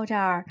聊到这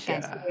儿，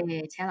感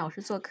谢钱老师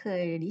做客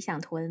理想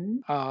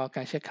屯。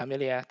感谢卡梅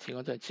利亚提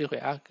供这个机会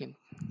啊，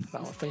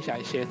让我分享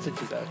一些自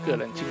己的个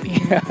人经历。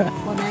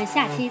我们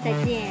下期再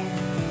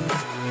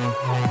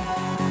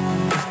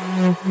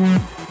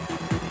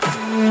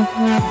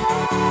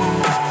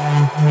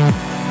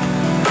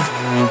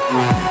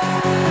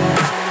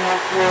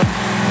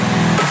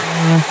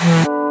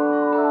见。